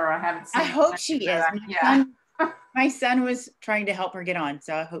not sure. I haven't seen. I hope she is. My son was trying to help her get on,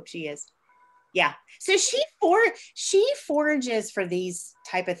 so I hope she is. Yeah. So she forages for these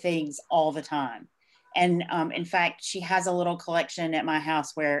type of things all the time. And in fact, she has a little collection at my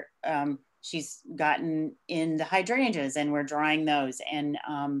house where she's gotten in the hydrangeas, and we're drying those, and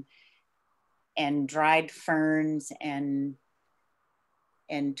dried ferns and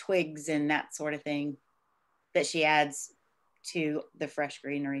twigs and that sort of thing that she adds to the fresh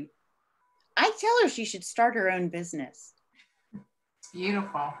greenery. I tell her she should start her own business. It's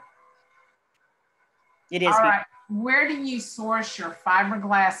beautiful. It is. All right. Where do you source your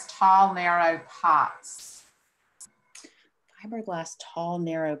fiberglass tall, narrow pots? Fiberglass tall,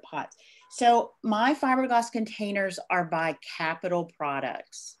 narrow pots. So my fiberglass containers are by Capital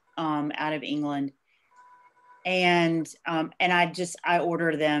Products out of England. And I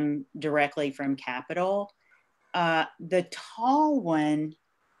order them directly from Capital. The tall one,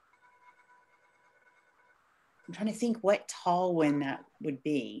 I'm trying to think what tall one that would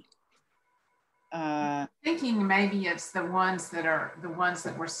be. Thinking maybe it's the ones that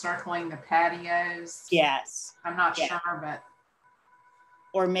were circling the patios. Yes. I'm not sure, but.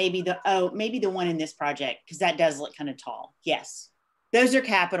 Or maybe the one in this project, because that does look kind of tall. Yes. Those are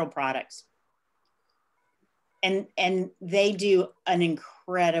capital products. And they do an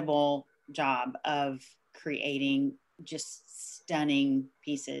incredible job of creating just stunning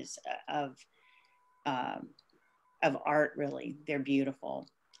pieces of art, really. They're beautiful.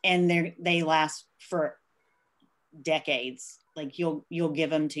 And they last for decades. Like you'll give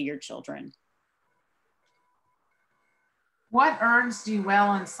them to your children. What herbs do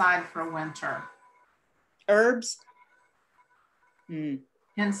well inside for winter? Herbs?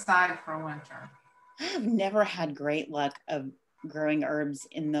 Inside for winter. I've never had great luck of growing herbs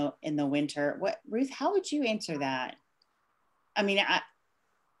in the winter. What, Ruth, how would you answer that? I mean,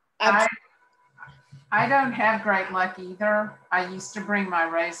 I don't have great luck either. I used to bring my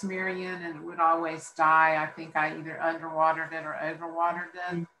rosemary in and it would always die. I think I either underwatered it or overwatered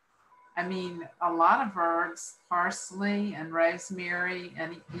it. Mm-hmm. I mean, a lot of herbs, parsley and rosemary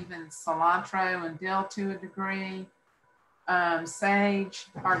and even cilantro and dill to a degree, sage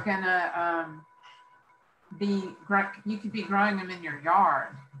are gonna you could be growing them in your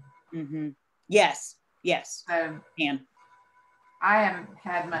yard. Mm-hmm. Yes. So and I haven't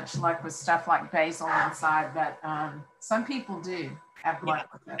had much luck with stuff like basil inside, but some people do have luck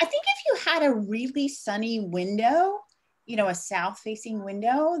with it. I think if you had a really sunny window, a south facing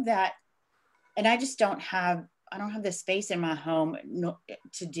window and I don't have the space in my home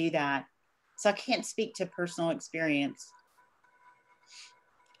to do that. So I can't speak to personal experience.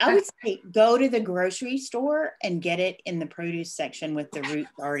 I would say go to the grocery store and get it in the produce section with the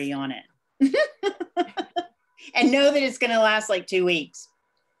roots already on it. And know that it's going to last like 2 weeks.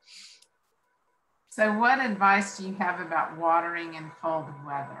 So what advice do you have about watering in cold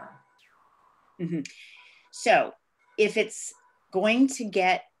weather? Mm-hmm. So if it's going to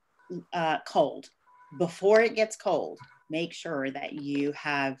get cold, before it gets cold, make sure that you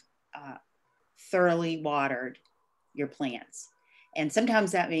have thoroughly watered your plants. And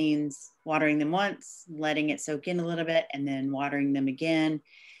sometimes that means watering them once, letting it soak in a little bit, and then watering them again,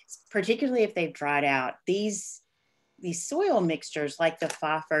 particularly if they've dried out. These soil mixtures, like the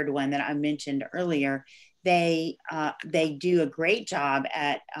Pfafford one that I mentioned earlier, they do a great job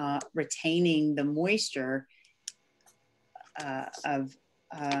at retaining the moisture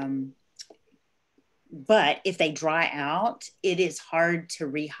but if they dry out, it is hard to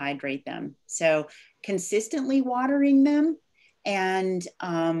rehydrate them. So consistently watering them and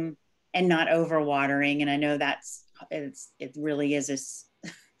not overwatering. And I know it really is it's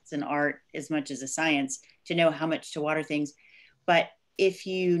an art as much as a science to know how much to water things. But if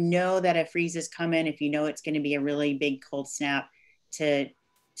you know that a freeze is coming, if you know it's going to be a really big cold snap,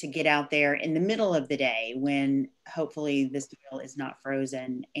 to get out there in the middle of the day when hopefully the soil is not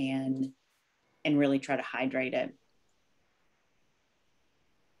frozen and really try to hydrate it.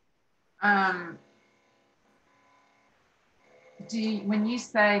 When you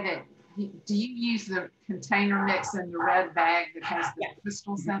say that, do you use the container mix in the red bag that has the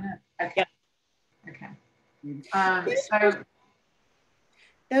crystals in it? Okay. Yep. Okay. So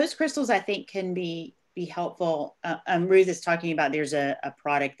those crystals, I think, can be helpful. Ruth is talking about there's a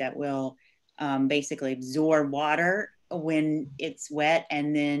product that will basically absorb water when it's wet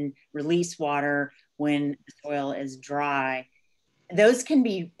and then release water when the soil is dry. Those can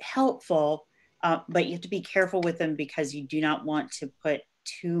be helpful, but you have to be careful with them because you do not want to put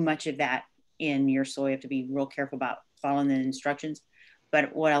too much of that in your soil. You have to be real careful about following the instructions.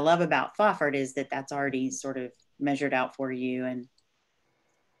 But what I love about Pfafford is that that's already sort of measured out for you. And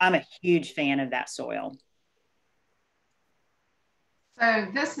I'm a huge fan of that soil. So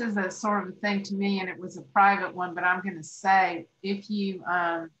this is a sort of a thing to me, and it was a private one, but I'm going to say, if you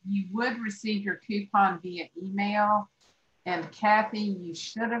would receive your coupon via email, and Kathy, you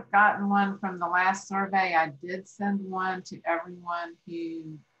should have gotten one from the last survey. I did send one to everyone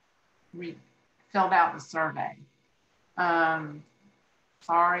who filled out the survey.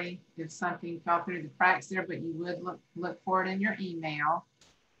 Sorry if something fell through the cracks there, but you would look for it in your email.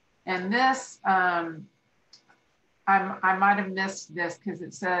 And this, I might have missed this because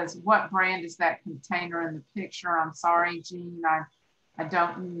it says, what brand is that container in the picture? I'm sorry, Jean, I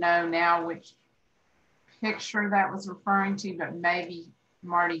don't know now which picture that was referring to, but maybe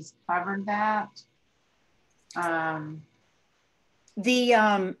Marty's covered that.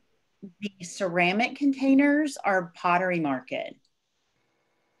 The ceramic containers are Pottery Market,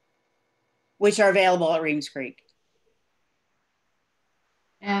 which are available at Reems Creek.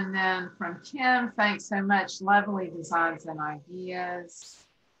 And then from Kim, thanks so much. Lovely designs and ideas.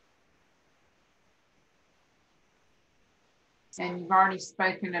 And you've already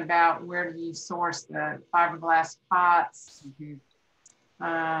spoken about where do you source the fiberglass pots.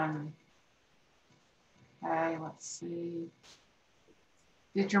 Okay, let's see.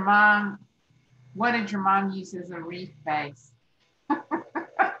 What did your mom use as a wreath base?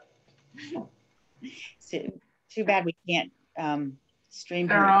 Too bad we can't stream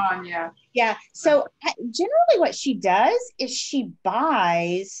They're her. on, yeah. Yeah. So generally what she does is she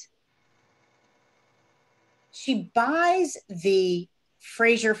buys the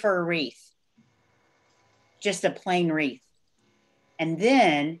Fraser fir wreath, just a plain wreath. And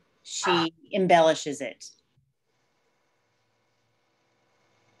then she embellishes it.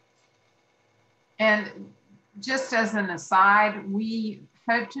 And just as an aside, we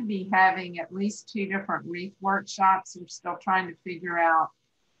hope to be having at least 2 different wreath workshops. We're still trying to figure out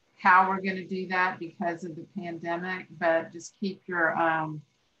how we're going to do that because of the pandemic, but just keep your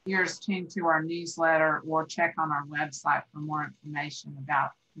ears tuned to our newsletter or check on our website for more information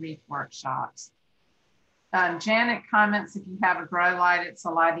about wreath workshops. Janet comments, if you have a grow light, it's a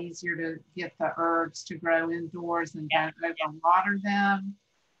lot easier to get the herbs to grow indoors and don't overwater them.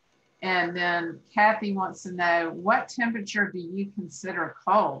 And then Kathy wants to know, what temperature do you consider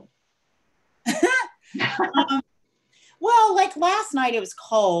cold? Well, like last night it was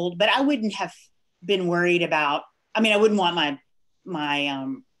cold, but I wouldn't have been worried about, I mean, I wouldn't want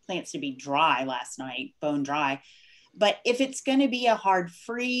my plants to be dry last night, bone dry. But if it's going to be a hard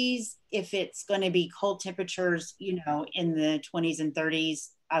freeze, if it's going to be cold temperatures, you know, in the 20s and 30s,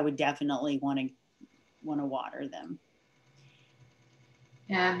 I would definitely want to water them.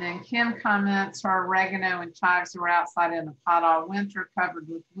 And then Kim comments, her oregano and chives were outside in a pot all winter, covered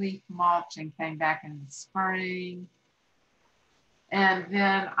with leaf mulch, and came back in the spring. And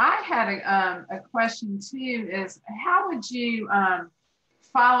then I had a question too, is how would you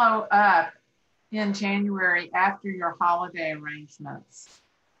follow up in January after your holiday arrangements?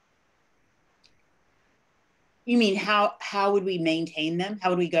 You mean how would we maintain them? How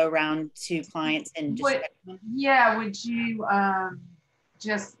would we go around to clients and just would you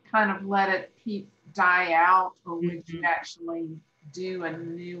just kind of let it die out, or would you actually do a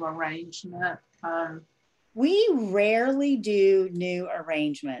new arrangement? We rarely do new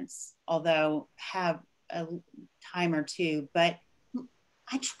arrangements, although have a time or two, but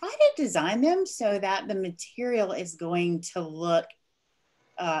I try to design them so that the material is going to look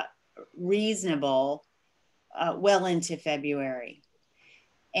reasonable well into February.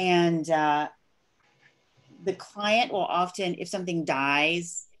 And the client will often, if something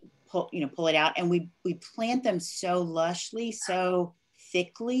dies, pull it out, and we plant them so lushly, so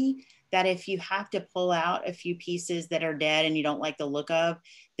thickly, that if you have to pull out a few pieces that are dead and you don't like the look of,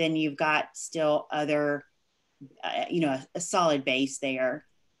 then you've got still other, a solid base there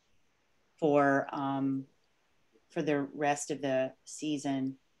for the rest of the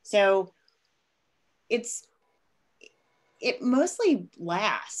season. So it mostly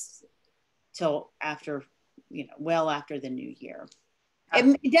lasts till after, well after the new year.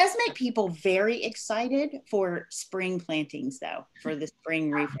 It does make people very excited for spring plantings, though, for the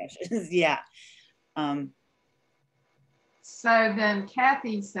spring refreshes. Yeah. So then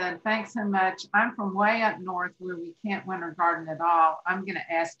Kathy said, thanks so much. I'm from way up north where we can't winter garden at all. I'm going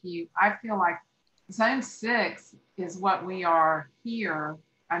to ask you, I feel like zone 6 is what we are here.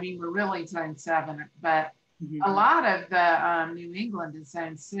 I mean, we're really zone 7, but a lot of the New England is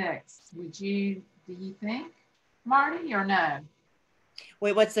zone 6. Do you think, Marty, or no?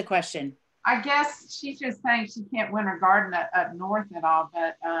 Wait, what's the question? I guess she's just saying she can't winter garden up north at all,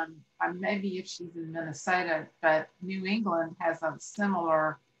 but maybe if she's in Minnesota, but New England has a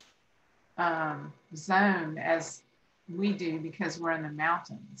similar zone as we do because we're in the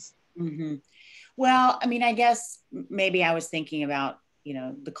mountains. Mm-hmm. Well, I mean, I guess maybe I was thinking about,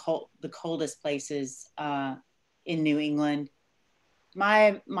 the coldest places in New England.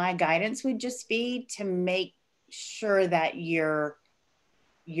 My guidance would just be to make sure that you're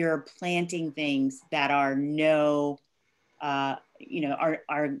planting things that are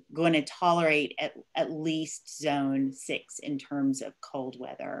are going to tolerate at least zone 6 in terms of cold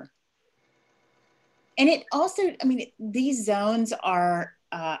weather. And it also, I mean, these zones are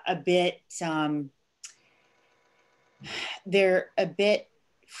a bit, they're a bit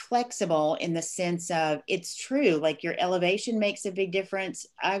flexible in the sense of, it's true, like your elevation makes a big difference.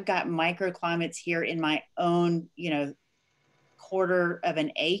 I've got microclimates here in my own, quarter of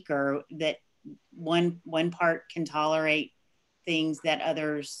an acre that one part can tolerate things that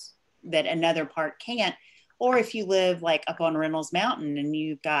another part can't. Or if you live like up on Reynolds Mountain and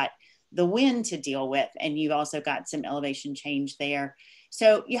you've got the wind to deal with, and you've also got some elevation change there.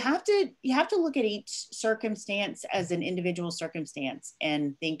 So you have to look at each circumstance as an individual circumstance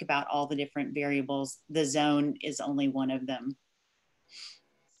and think about all the different variables. The zone is only one of them.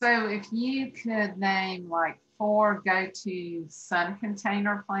 So if you could name like 4 go-to sun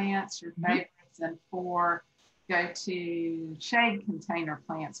container plants, your favorites, and 4 go-to shade container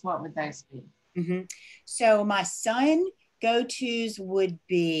plants, what would those be? So my sun go-tos would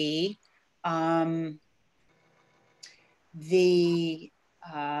be the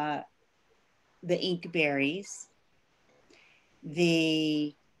inkberries,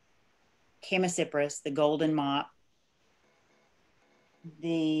 the chamaecyparis, the golden mop,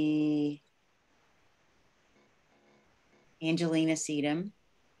 the Angelina sedum,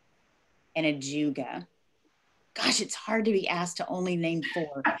 and a juga. Gosh, it's hard to be asked to only name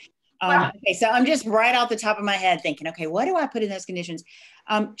 4. Okay, so I'm just right off the top of my head thinking, okay, what do I put in those conditions?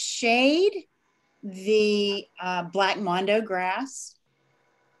 Shade, the black mondo grass,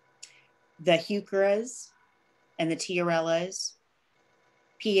 the heucheras and the tiarellas,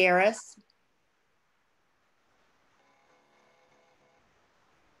 pieris,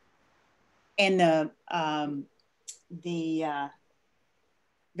 and the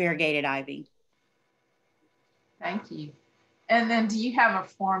variegated ivy. Thank you. And then do you have a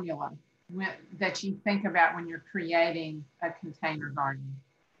formula that you think about when you're creating a container garden?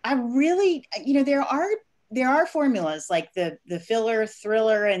 I really, there are formulas like the filler,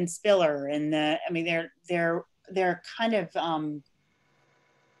 thriller, and spiller, and they're kind of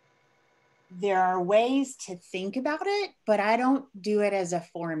there are ways to think about it, but I don't do it as a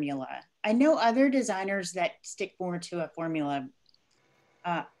formula. I know other designers that stick more to a formula.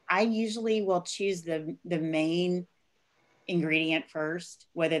 I usually will choose the main ingredient first,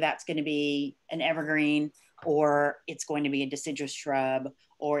 whether that's going to be an evergreen or it's going to be a deciduous shrub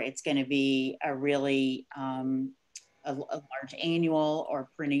or it's going to be a really a large annual or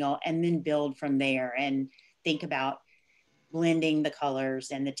perennial, and then build from there and think about blending the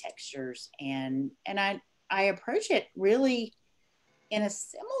colors and the textures. And I approach it really in a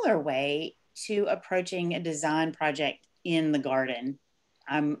similar way to approaching a design project in the garden.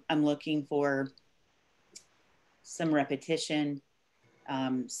 I'm looking for some repetition,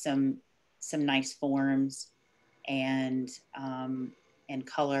 some nice forms, and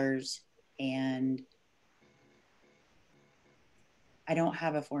colors, and I don't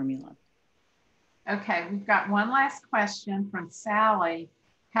have a formula. Okay, we've got one last question from Sally.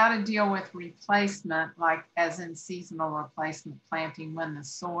 How to deal with replacement, like as in seasonal replacement planting when the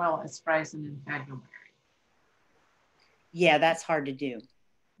soil is frozen in February? Yeah, that's hard to do.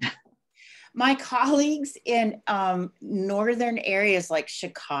 My colleagues in northern areas like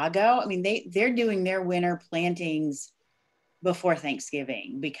Chicago, I mean, they're doing their winter plantings before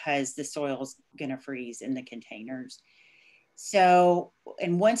Thanksgiving because the soil's gonna freeze in the containers. So,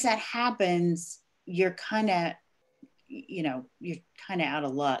 and once that happens, you're kind of out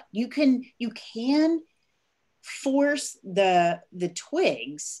of luck. You can force the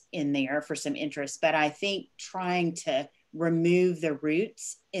twigs in there for some interest, but I think trying to remove the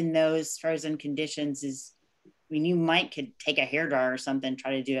roots in those frozen conditions is, I mean, you could take a hairdryer or something,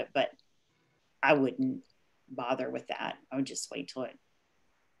 try to do it, but I wouldn't bother with that. I would just wait till it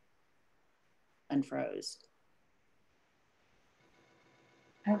unfroze.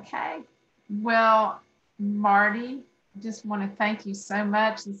 Okay. Well, Mardi, just want to thank you so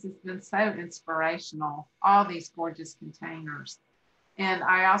much. This has been so inspirational, all these gorgeous containers. And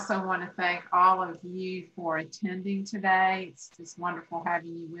I also want to thank all of you for attending today. It's just wonderful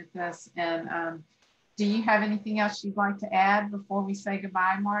having you with us. And do you have anything else you'd like to add before we say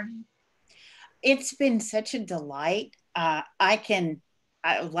goodbye, Mardi? It's been such a delight. I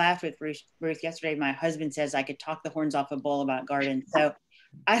laughed with Ruth yesterday. My husband says I could talk the horns off a bull about gardens. So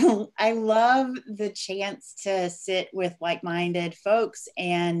I love the chance to sit with like-minded folks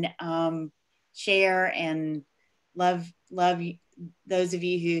and share, and love those of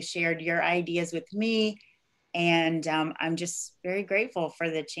you who shared your ideas with me. And I'm just very grateful for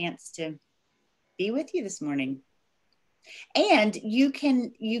the chance to be with you this morning. And you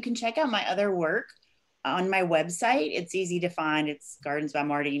can check out my other work on my website. It's easy to find. It's Gardens by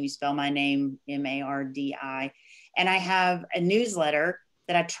Mardi, and you spell my name Mardi. And I have a newsletter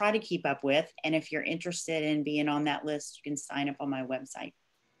that I try to keep up with. And if you're interested in being on that list, you can sign up on my website.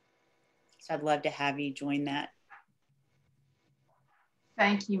 So I'd love to have you join that.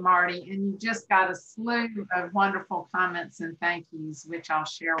 Thank you, Mardi. And you just got a slew of wonderful comments and thank yous, which I'll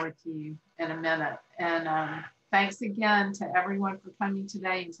share with you in a minute. And thanks again to everyone for coming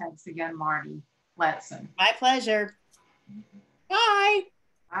today. And thanks again, Mardi. Letson. My pleasure. Bye.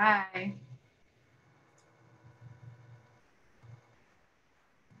 Bye.